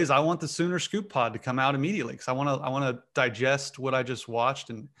OU plays, I want the Sooner Scoop pod to come out immediately, because I want to digest what I just watched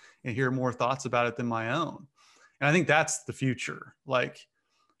and hear more thoughts about it than my own. And I think that's the future. Like,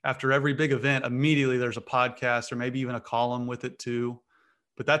 after every big event, immediately there's a podcast or maybe even a column with it too.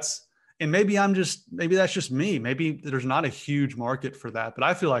 But maybe that's just me. Maybe there's not a huge market for that, but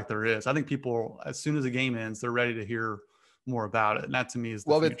I feel like there is. I think people, as soon as the game ends, they're ready to hear more about it. And that to me is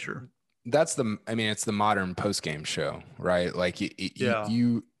the future. It's the modern post-game show, right? Like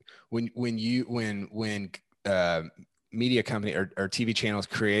when media company or TV channels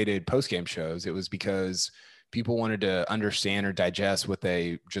created post-game shows, it was because people wanted to understand or digest what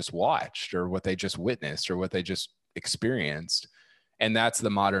they just watched or what they just witnessed or what they just experienced. And that's the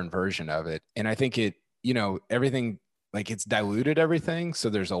modern version of it. And I think everything, like, it's diluted everything. So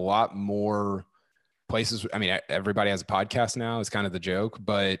there's a lot more places. I mean, everybody has a podcast now, is kind of the joke,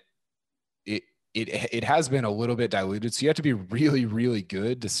 but it has been a little bit diluted. So you have to be really, really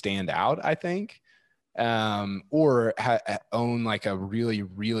good to stand out, I think, or own like a really,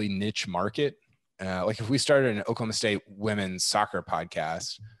 really niche market. Like if we started an Oklahoma State women's soccer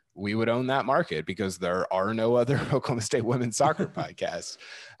podcast, we would own that market because there are no other Oklahoma State women's soccer podcasts.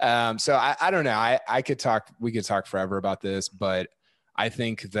 So I don't know. We could talk forever about this, but I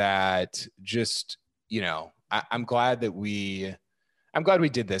think that just, I'm glad we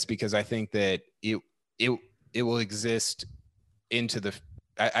did this because I think that it will exist into the,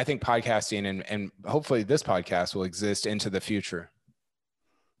 I think podcasting and hopefully this podcast will exist into the future.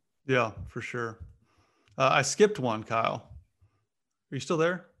 Yeah, for sure. I skipped one, Kyle. Are you still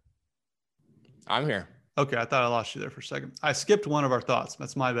there? I'm here. Okay. I thought I lost you there for a second. I skipped one of our thoughts.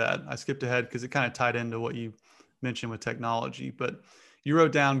 That's my bad. I skipped ahead because it kind of tied into what you mentioned with technology, but you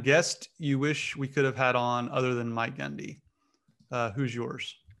wrote down guest you wish we could have had on other than Mike Gundy. Who's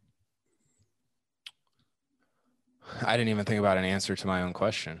yours? I didn't even think about an answer to my own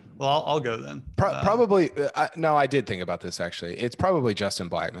question. Well, I'll go then. Probably. No, I did think about this actually. It's probably Justin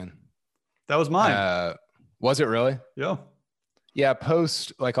Blackmon. That was mine. Was it really? Yeah. Yeah.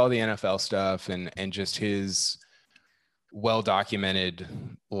 Post like all the NFL stuff and just his well-documented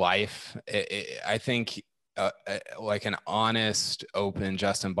life. I think like an honest, open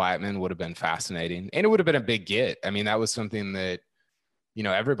Justin Blackmon would have been fascinating, and it would have been a big get. I mean, that was something that,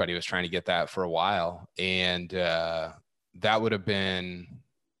 everybody was trying to get that for a while. And that would have been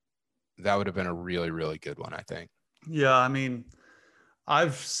a really, really good one, I think. Yeah. I mean,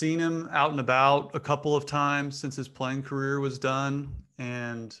 I've seen him out and about a couple of times since his playing career was done,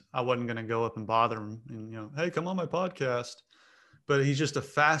 and I wasn't going to go up and bother him and, hey, come on my podcast. But he's just a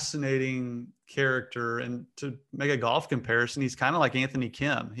fascinating character. And to make a golf comparison, he's kind of like Anthony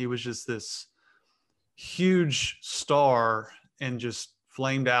Kim. He was just this huge star and just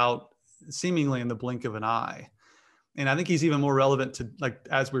flamed out seemingly in the blink of an eye. And I think he's even more relevant to, like,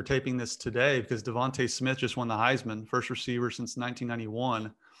 as we're taping this today, because Devontae Smith just won the Heisman, first receiver since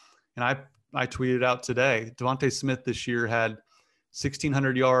 1991. And I tweeted out today, Devontae Smith this year had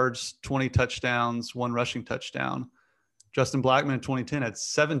 1,600 yards, 20 touchdowns, 1 rushing touchdown. Justin Blackmon in 2010 had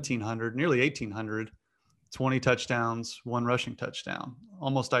 1,700, nearly 1,800, 20 touchdowns, 1 rushing touchdown,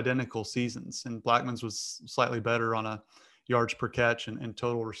 almost identical seasons. And Blackmon's was slightly better on a yards per catch and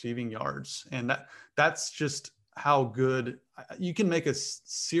total receiving yards. And that's just how good you can make a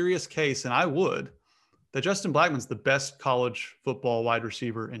serious case. And I would, that Justin Blackmon's the best college football wide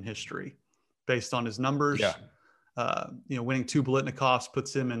receiver in history based on his numbers. Yeah. Winning 2 Biletnikoffs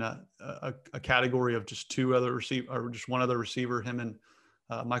puts him in a category of just 2 other receiver, or just 1 other receiver, him and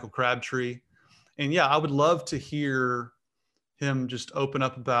Michael Crabtree. And yeah, I would love to hear him just open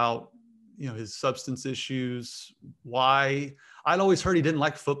up about, his substance issues, why. I'd always heard he didn't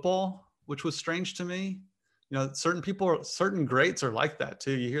like football, which was strange to me. Certain greats are like that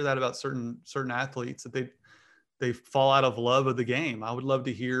too. You hear that about certain athletes, that they fall out of love of the game. I would love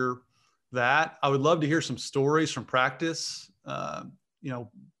to hear that. I would love to hear some stories from practice. How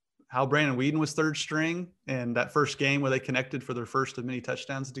Brandon Weeden was 3rd string, and that first game where they connected for their first of many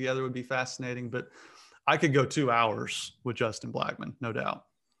touchdowns together would be fascinating. But I could go 2 hours with Justin Blackmon, no doubt.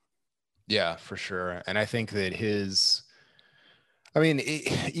 Yeah, for sure. And I think that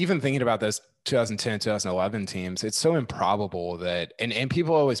even thinking about those 2010, 2011 teams, it's so improbable that, and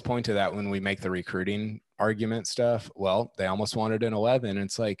people always point to that when we make the recruiting argument stuff. Well, they almost won it in 11. And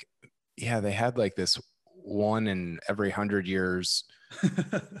it's like, yeah, they had like this 1 in every 100 years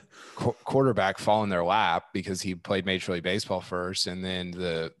quarterback fall in their lap because he played Major League Baseball first. And then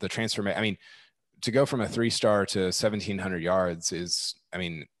the transformation, to go from a 3-star to 1,700 yards is,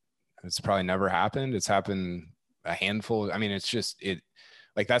 it's probably never happened. It's happened a handful. It's just,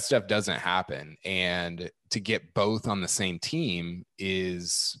 like that stuff doesn't happen. And to get both on the same team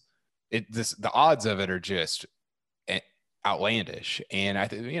the odds of it are just outlandish. And I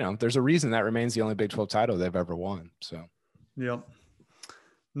think, there's a reason that remains the only Big 12 title they've ever won. So, yep.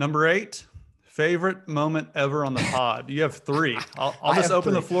 Number 8, favorite moment ever on the pod. You have 3. I'll just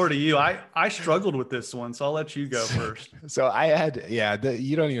open the floor to you. I struggled with this one, so I'll let you go first. So I had,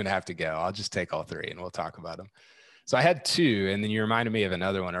 you don't even have to go. I'll just take all 3 and we'll talk about them. So I had 2, and then you reminded me of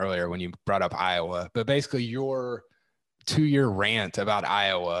another one earlier when you brought up Iowa, but basically your 2-year rant about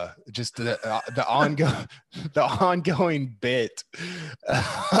Iowa, just the ongoing bit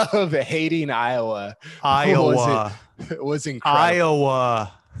of hating Iowa was incredible.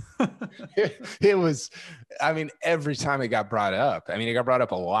 Iowa. It was, every time it got brought up, it got brought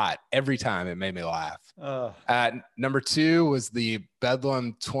up a lot. Every time it made me laugh. Number 2 was the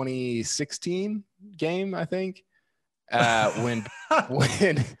Bedlam 2016 game, I think. When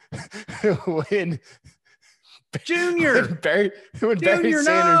when when Junior, when Barry Junior,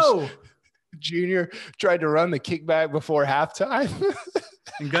 Sanders no. Jr. tried to run the kickback before halftime.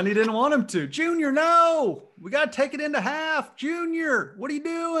 And Gundy didn't want him to. Junior, no. We got to take it into half. Junior, what are you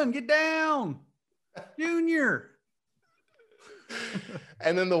doing? Get down. Junior.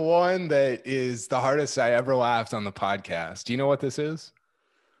 And then the one that is the hardest I ever laughed on the podcast. Do you know what this is?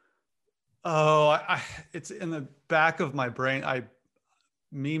 Oh, it's in the back of my brain.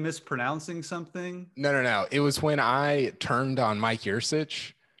 Me mispronouncing something. No. It was when I turned on Mike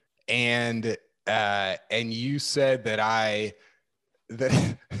Yursich and you said that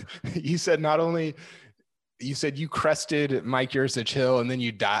you said not only you said you crested Mike Yursich Hill and then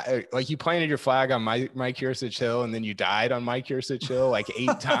you died, like you planted your flag on Mike Yursich Hill and then you died on Mike Yursich Hill like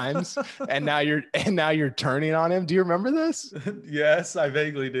 8 times, and now you're turning on him. Do you remember this? Yes, I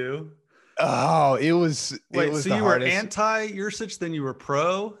vaguely do. Oh, it was so you hardest. Were anti Yursich, then you were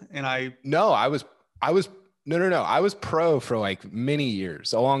pro, and I was pro for like many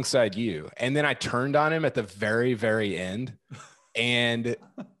years alongside you, and then I turned on him at the very, very end, and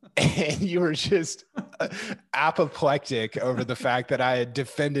you were just apoplectic over the fact that I had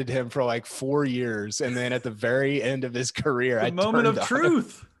defended him for like 4 years, and then at the very end of his career, the moment of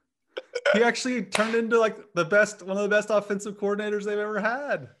truth. He actually turned into like one of the best offensive coordinators they've ever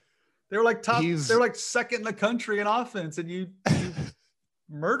had. They were like they were like second in the country in offense, and you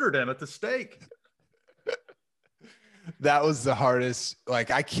murdered him at the stake. That was the hardest.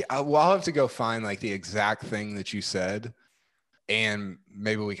 Like I'll have to go find like the exact thing that you said, and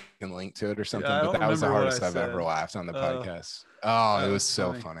maybe we can link to it or something. Yeah, but that was the hardest I've said. ever laughed on the podcast. Oh, it was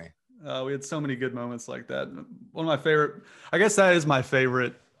so funny. We had so many good moments like that. One of my favorite, I guess that is my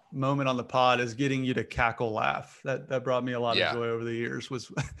favorite moment on the pod, is getting you to cackle laugh. That brought me a lot of joy over the years, was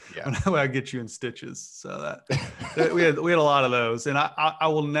when I get you in stitches. So that we had a lot of those. And I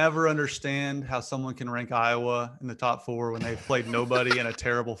will never understand how someone can rank Iowa in the top 4 when they've played nobody in a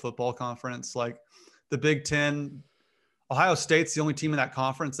terrible football conference. Like the Big Ten, Ohio State's the only team in that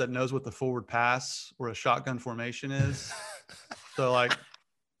conference that knows what the forward pass or a shotgun formation is. So like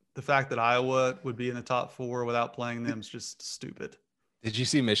the fact that Iowa would be in the top 4 without playing them is just stupid. Did you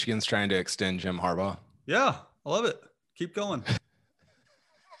see Michigan's trying to extend Jim Harbaugh? Yeah, I love it. Keep going.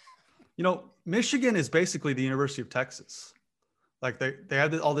 Michigan is basically the University of Texas. Like they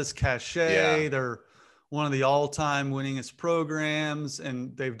have all this cachet. Yeah. They're one of the all-time winningest programs,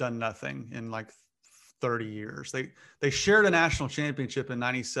 and they've done nothing in like 30 years. They shared a national championship in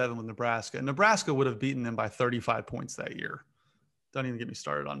 '97 with Nebraska, and Nebraska would have beaten them by 35 points that year. Don't even get me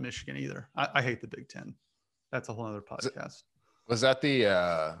started on Michigan either. I hate the Big Ten. That's a whole other podcast. Was that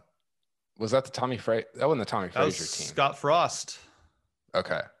the Tommy Frazier? That wasn't the Tommy Frazier team. Scott Frost.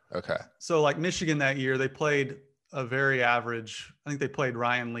 Okay. So like Michigan that year, they played a very average. I think they played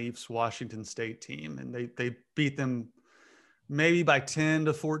Ryan Leaf's Washington State team, and they beat them maybe by 10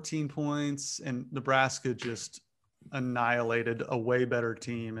 to 14 points. And Nebraska just annihilated a way better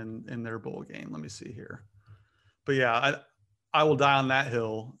team in their bowl game. Let me see here. But yeah, I will die on that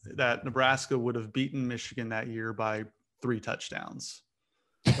hill that Nebraska would have beaten Michigan that year by 3 touchdowns.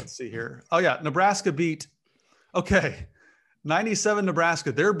 Let's see here. Oh yeah. Nebraska beat. Okay. 97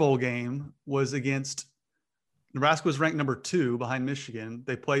 Nebraska, their bowl game was against Nebraska was ranked number 2 behind Michigan.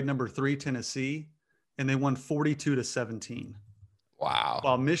 They played number 3 Tennessee, and they won 42-17. Wow.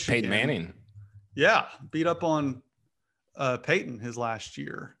 While Michigan, Peyton Manning. Yeah. Beat up on Peyton his last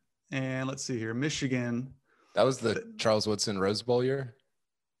year. And let's see here. Michigan. That was the Charles Woodson Rose Bowl year.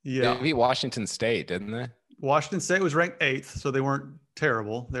 Yeah. They beat Washington State, didn't they? Washington State was ranked 8th, so they weren't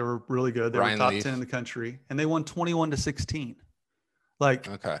terrible. They were really good. They were top Leaf. 10 in the country, and they won 21-16. Like,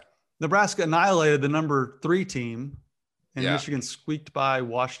 okay. Nebraska annihilated the number 3 team, and Michigan squeaked by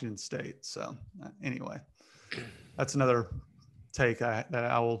Washington State. So anyway, that's another take that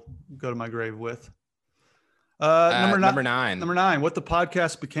I will go to my grave with. Number 9, what the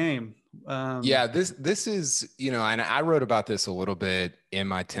podcast became. This is, and I wrote about this a little bit in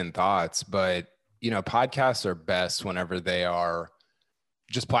my 10 thoughts, but podcasts are best whenever they are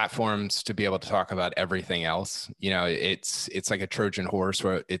just platforms to be able to talk about everything else. It's like a Trojan horse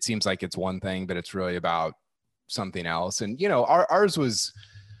where it seems like it's one thing, but it's really about something else. And, ours was,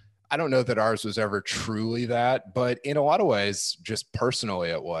 I don't know that ours was ever truly that, but in a lot of ways, just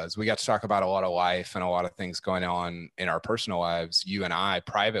personally, it was. We got to talk about a lot of life and a lot of things going on in our personal lives, you and I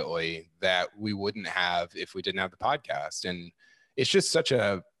privately, that we wouldn't have if we didn't have the podcast. And it's just such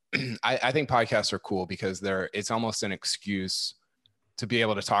a, I think podcasts are cool because it's almost an excuse to be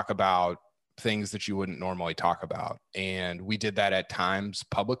able to talk about things that you wouldn't normally talk about. And we did that at times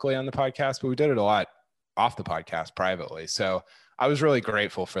publicly on the podcast, but we did it a lot off the podcast privately. So I was really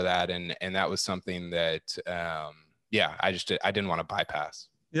grateful for that. And that was something that, I didn't want to bypass.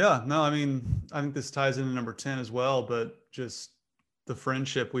 Yeah, no, I mean, I think this ties into number 10 as well, but just the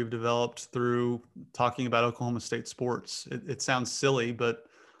friendship we've developed through talking about Oklahoma State sports. It sounds silly, but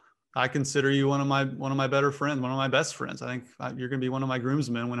I consider you one of my better friends, one of my best friends. I think you're going to be one of my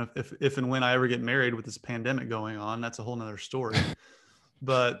groomsmen if and when I ever get married with this pandemic going on. That's a whole nother story.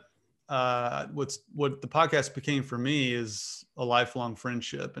 But what the podcast became for me is a lifelong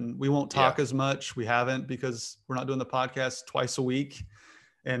friendship, and we won't talk as much. We haven't, because we're not doing the podcast twice a week.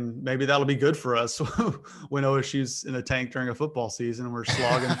 And maybe that'll be good for us when OSU's in the tank during a football season and we're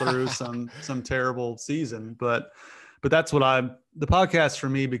slogging through some terrible season. But that's the podcast for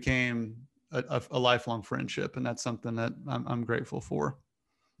me became a lifelong friendship. And that's something that I'm grateful for.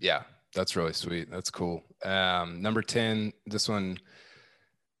 Yeah, that's really sweet. That's cool. Number 10, this one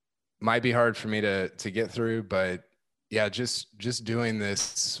might be hard for me to get through, but yeah, just doing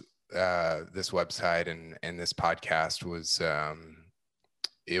this website and this podcast was,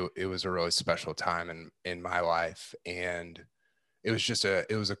 it was a really special time in my life. And it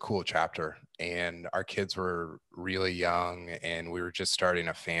was a cool chapter, and our kids were really young and we were just starting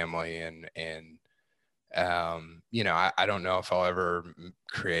a family, and I don't know if I'll ever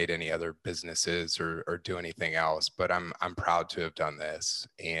create any other businesses or do anything else, but I'm proud to have done this.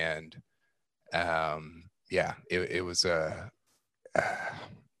 And it was a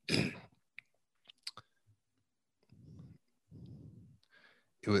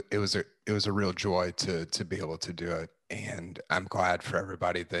it was a real joy to be able to do it. And I'm glad for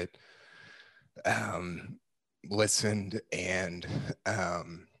everybody that listened and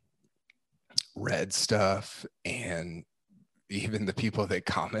read stuff, and even the people that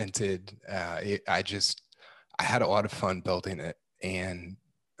commented. I had a lot of fun building it. And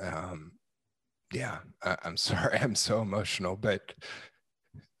I'm sorry I'm so emotional, but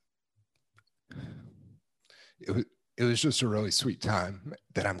it was just a really sweet time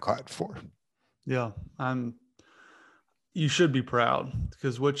that I'm glad for. Yeah, you should be proud,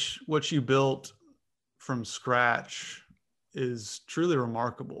 because what you built from scratch is truly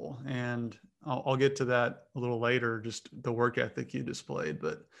remarkable. And I'll get to that a little later, just the work ethic you displayed.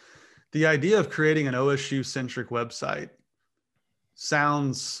 But the idea of creating an OSU centric website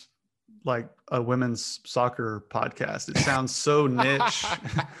sounds like a women's soccer podcast. It sounds so niche.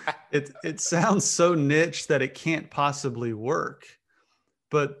 It sounds so niche that it can't possibly work.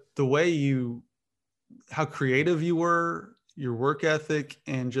 But the way how creative you were, your work ethic,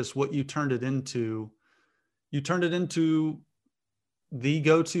 and just what you turned it into the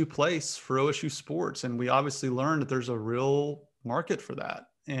go-to place for OSU sports. And we obviously learned that there's a real market for that.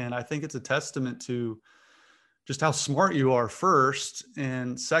 And I think it's a testament to just how smart you are first,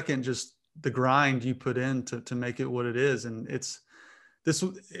 and second, just the grind you put in to make it what it is. And it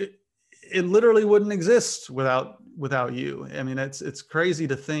literally wouldn't exist without you. I mean, it's crazy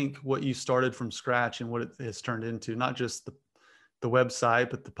to think what you started from scratch and what it has turned into. Not just the website,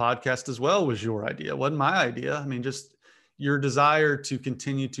 but the podcast as well was your idea. It wasn't my idea. I mean, just your desire to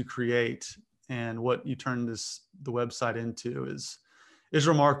continue to create, and what you turned the website into is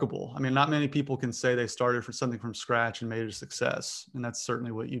remarkable. I mean, not many people can say they started for something from scratch and made it a success. And that's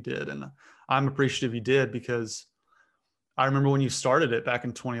certainly what you did. And I'm appreciative you did, because I remember when you started it back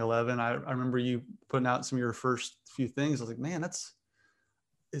in 2011, I remember you putting out some of your first few things. I was like, man,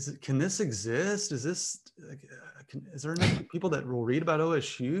 can this exist? Is there enough people that will read about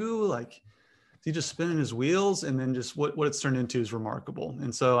OSU? Like, is he just spinning his wheels? And then just what it's turned into is remarkable.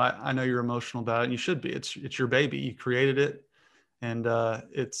 And so I know you're emotional about it, and you should be. It's your baby. You created it. And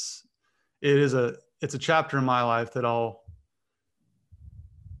it's a chapter in my life that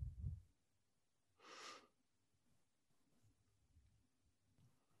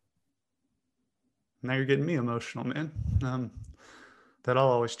now you're getting me emotional, man. That I'll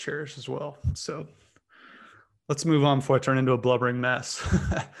always cherish as well. So let's move on before I turn into a blubbering mess.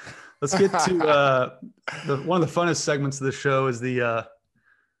 Let's get to one of the funnest segments of the show is the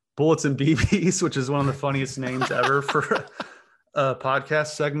Bullets and BBs, which is one of the funniest names ever for a podcast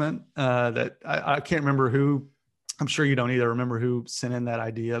segment. That I can't remember who. I'm sure you don't either remember who sent in that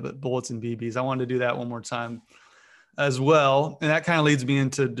idea, but Bullets and BBs. I wanted to do that one more time as well. And that kind of leads me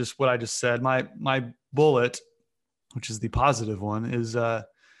into just what I just said. My bullet, which is the positive one, is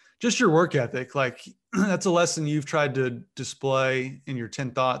just your work ethic. Like, that's a lesson you've tried to display in your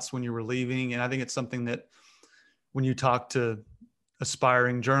 10 thoughts when you were leaving. And I think it's something that when you talk to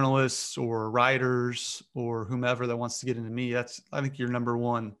aspiring journalists or writers or whomever that wants to get into me, I think your number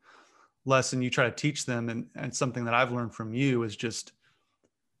one lesson you try to teach them. And something that I've learned from you is just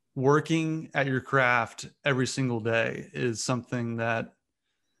working at your craft every single day is something that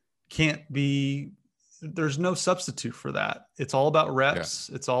can't be, there's no substitute for that. It's all about reps.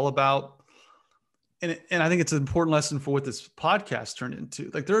 It's all about, and I think it's an important lesson for what this podcast turned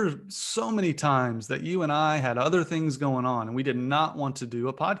into. Like, there are so many times that you and I had other things going on and we did not want to do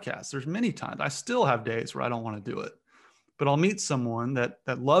a podcast. There's many times I still have days where I don't want to do it, but I'll meet someone that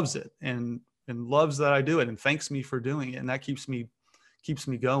loves it and loves that I do it and thanks me for doing it. And that keeps me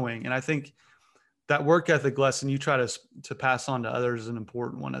going. And I think that work ethic lesson you try to pass on to others is an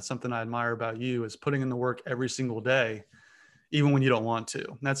important one. That's something I admire about you, is putting in the work every single day, even when you don't want to.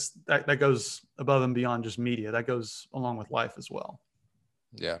 And that goes above and beyond just media. That goes along with life as well.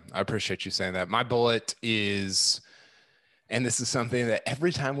 Yeah, I appreciate you saying that. My bullet is, and this is something that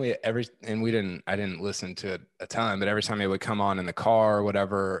every time I didn't listen to it a ton, but every time it would come on in the car or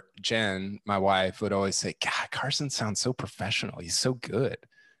whatever, Jen, my wife, would always say, God, Carson sounds so professional. He's so good.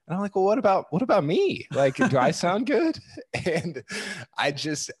 And I'm like, well, what about me? Like, do I sound good? And I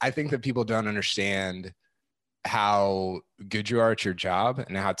think that people don't understand how good you are at your job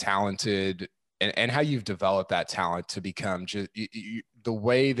and how talented and how you've developed that talent to become just the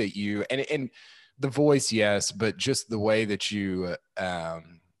way that you, and the voice, yes, but just the way that you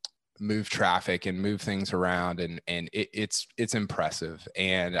move traffic and move things around. And it's impressive.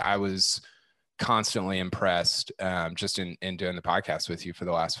 And I was constantly impressed just in doing the podcast with you for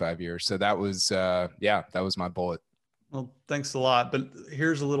the last 5 years. So that was, that was my bullet. Well, thanks a lot. But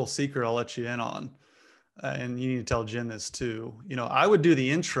here's a little secret I'll let you in on. And you need to tell Jen this too. I would do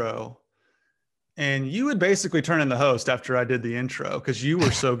the intro and you would basically turn in the host after I did the intro, because you were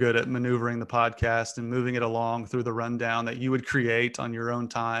so good at maneuvering the podcast and moving it along through the rundown that you would create on your own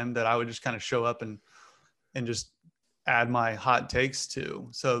time, that I would just kind of show up and just add my hot takes to.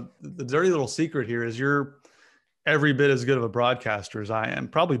 So the dirty little secret here is you're every bit as good of a broadcaster as I am,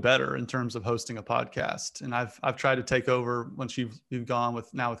 probably better in terms of hosting a podcast. And I've tried to take over once you've gone with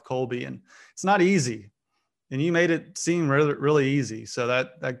Colby, and it's not easy. And you made it seem really, really easy. So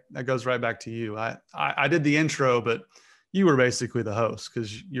that goes right back to you. I did the intro, but you were basically the host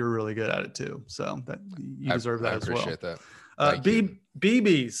because you're really good at it too. So that you deserve that as well. I appreciate that.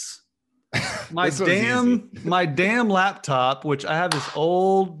 BBs. My damn laptop, which I have this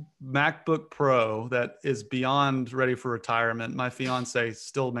old MacBook Pro that is beyond ready for retirement. My fiance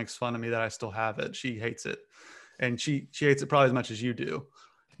still makes fun of me that I still have it. She hates it. And she hates it probably as much as you do.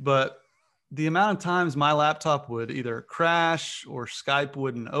 But the amount of times my laptop would either crash or Skype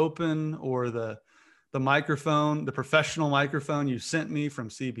wouldn't open, or the microphone, the professional microphone you sent me from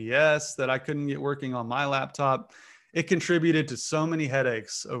CBS that I couldn't get working on my laptop, it contributed to so many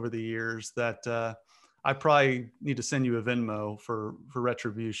headaches over the years that I probably need to send you a Venmo for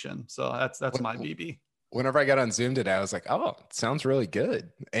retribution. So that's my BB. Whenever I got on Zoom today, I was like, oh, it sounds really good.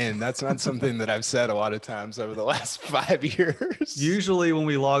 And that's not something that I've said a lot of times over the last 5 years. Usually when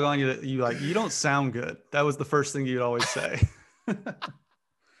we log on, you don't sound good. That was the first thing you'd always say.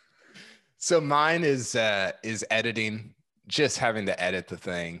 So mine is editing, just having to edit the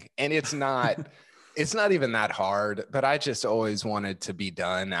thing. And it's not even that hard, but I just always wanted to be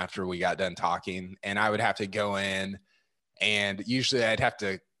done after we got done talking. And I would have to go in, and usually I'd have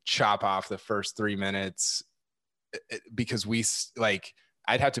to chop off the first 3 minutes because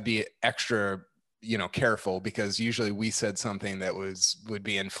I'd have to be extra, careful, because usually we said something that would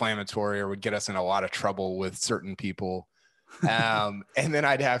be inflammatory or would get us in a lot of trouble with certain people. And then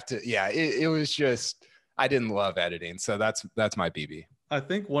I'd have to, it was just, I didn't love editing. So that's my BB. I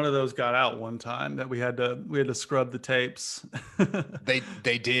think one of those got out one time that we had to scrub the tapes.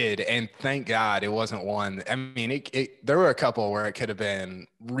 They did, and thank God it wasn't one. I mean, there were a couple where it could have been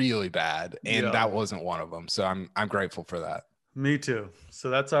really bad, and that wasn't one of them. So I'm grateful for that. Me too. So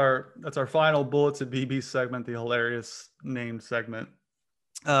that's our final bullets at BB segment, the hilarious named segment.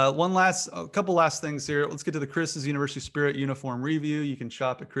 A couple last things here. Let's get to the Chris's University Spirit uniform review. You can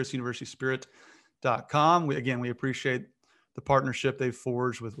shop at chrisuniversityspirit.com. We appreciate the partnership they've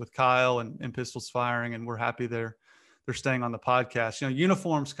forged with Kyle and Pistols Firing, and we're happy they're staying on the podcast.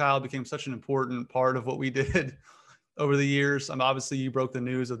 Uniforms, Kyle, became such an important part of what we did over the years. Obviously you broke the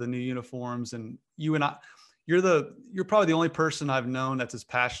news of the new uniforms, and you and I, you're probably the only person I've known that's as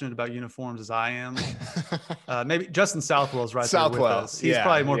passionate about uniforms as I am. Maybe Justin Southwell's right there with us. He's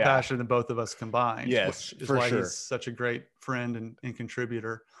probably more passionate than both of us combined. Yes, which is why he's such a great friend and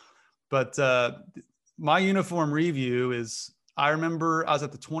contributor. But my uniform review is, I remember I was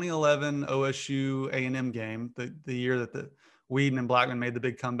at the 2011 OSU A&M game, the year that the Whedon and Blackman made the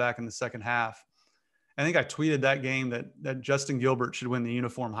big comeback in the second half. I think I tweeted that game that Justin Gilbert should win the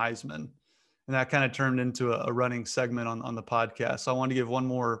uniform Heisman. and that kind of turned into a running segment on the podcast. So I wanted to give one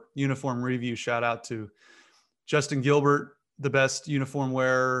more uniform review shout out to Justin Gilbert, the best uniform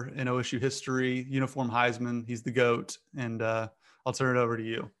wearer in OSU history, uniform Heisman. He's the GOAT. And I'll turn it over to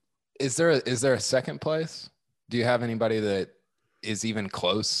you. Is there a second place? Do you have anybody that is even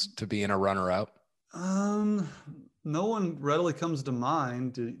close to being a runner up? No one readily comes to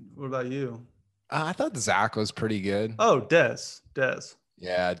mind. What about you? I thought Zach was pretty good. Oh, Des.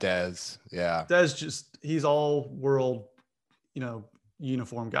 Yeah, Dez. Yeah. Des he's all world,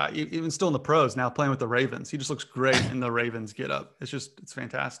 uniform guy. Even still in the pros now, playing with the Ravens. He just looks great in the Ravens get up. It's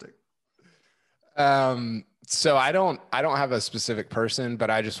fantastic. So I don't have a specific person,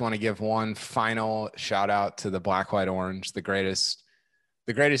 but I just want to give one final shout out to the black, white, orange, the greatest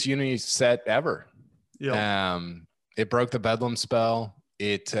uni set ever. Yeah. It broke the Bedlam spell.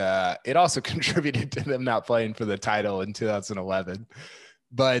 It also contributed to them not playing for the title in 2011,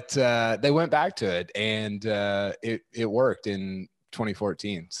 but they went back to it, and it worked in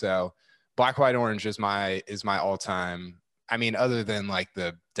 2014. So black, white, orange is my all-time. I mean, other than like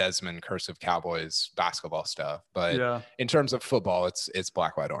the Desmond Cursive Cowboys basketball stuff, but yeah, in terms of football, it's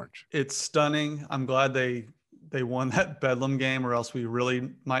black, white, orange. It's stunning. I'm glad they won that Bedlam game, or else we really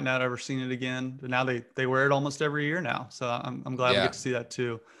might not ever seen it again. But now they wear it almost every year now, so I'm glad we get to see that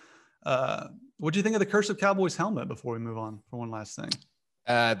too. What do you think of the Cursive Cowboys helmet before we move on for one last thing?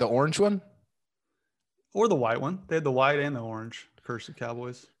 The orange one or the white one? They had the white and the orange Cursive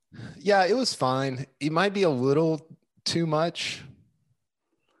Cowboys. Yeah, it was fine. It might be a little too much.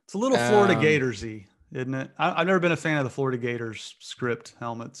 It's a little Florida Gators-y, isn't it? I've never been a fan of the Florida Gators script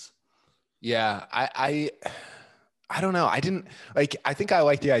helmets. Yeah, I don't know. I didn't like. I think I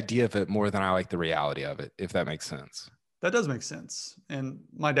like the idea of it more than I like the reality of it, if that makes sense. That does make sense. And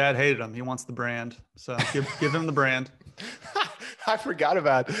my dad hated him. He wants the brand, so give him the brand. I forgot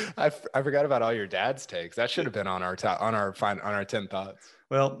about all your dad's takes. That should have been on our 10 thoughts.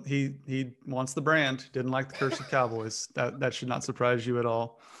 Well, he wants the brand. Didn't like the Cursive Cowboys. That should not surprise you at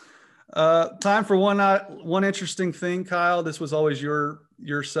all. Time for one interesting thing, Kyle. This was always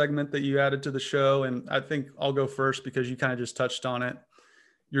your segment that you added to the show, and I think I'll go first because you kind of just touched on it.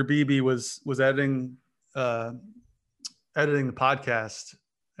 Your BB was editing the podcast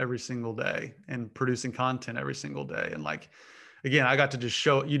every single day and producing content every single day. And like, again, I got to just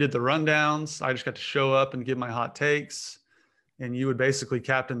you did the rundowns. I just got to show up and give my hot takes, and you would basically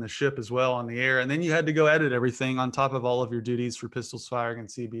captain the ship as well on the air. And then you had to go edit everything on top of all of your duties for Pistols Firing and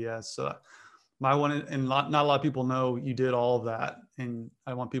CBS. So my one, and not a lot of people know you did all of that. And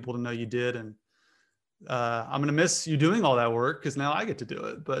I want people to know you did. And I'm going to miss you doing all that work because now I get to do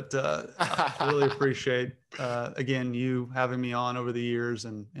it. But I really appreciate, again, you having me on over the years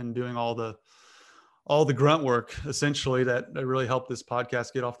and doing all the grunt work, essentially, that really helped this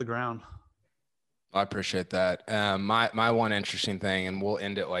podcast get off the ground. I appreciate that. My one interesting thing, and we'll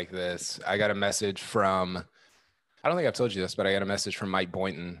end it like this. I got a message from, I don't think I've told you this, but I got a message from Mike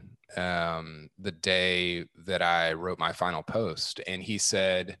Boynton the day that I wrote my final post. And he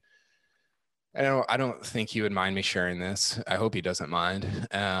said, I don't think he would mind me sharing this. I hope he doesn't mind.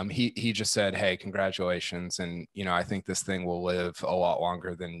 He just said, "Hey, congratulations. And, I think this thing will live a lot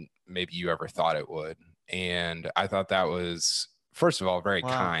longer than maybe you ever thought it would." And I thought that was, first of all, very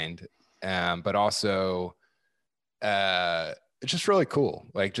kind. But also just really cool,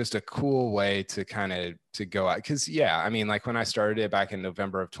 like just a cool way to kind of to go out. Cause I mean, like when I started it back in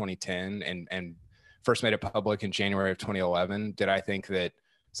November of 2010 and first made it public in January of 2011, did I think that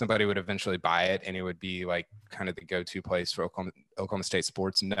somebody would eventually buy it and it would be like kind of the go-to place for Oklahoma State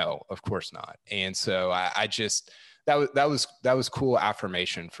sports? No, of course not. And so I just, that was cool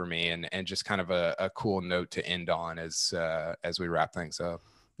affirmation for me and just kind of a cool note to end on as we wrap things up.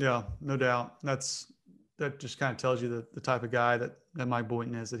 Yeah, no doubt. That just kind of tells you the type of guy that Mike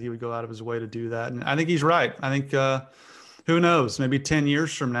Boynton is, that he would go out of his way to do that. And I think he's right. I think who knows, maybe 10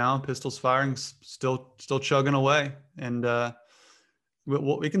 years from now, Pistols Firing still chugging away. And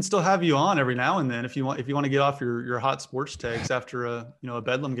we can still have you on every now and then if you want to get off your hot sports takes after a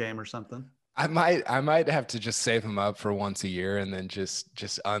Bedlam game or something. I might have to just save them up for once a year and then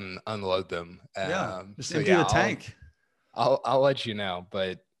just unload them. Just empty the tank. I'll let you know,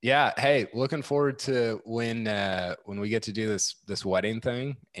 but yeah, hey, looking forward to when we get to do this wedding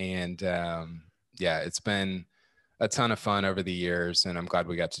thing. And it's been a ton of fun over the years, and I'm glad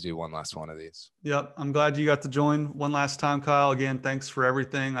we got to do one last one of these. Yep, I'm glad you got to join one last time, Kyle. Again, thanks for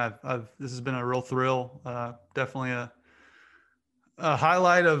everything. This has been a real thrill. Definitely a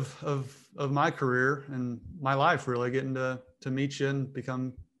highlight of my career and my life, really, getting to meet you and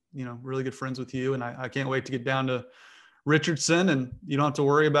become really good friends with you. And I can't wait to get down to Richardson, and you don't have to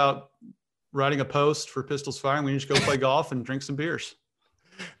worry about writing a post for Pistols Firing. We can just go play golf and drink some beers.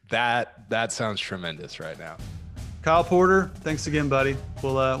 That sounds tremendous right now. Kyle Porter, thanks again, buddy.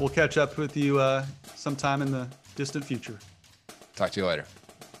 We'll catch up with you sometime in the distant future. Talk to you later.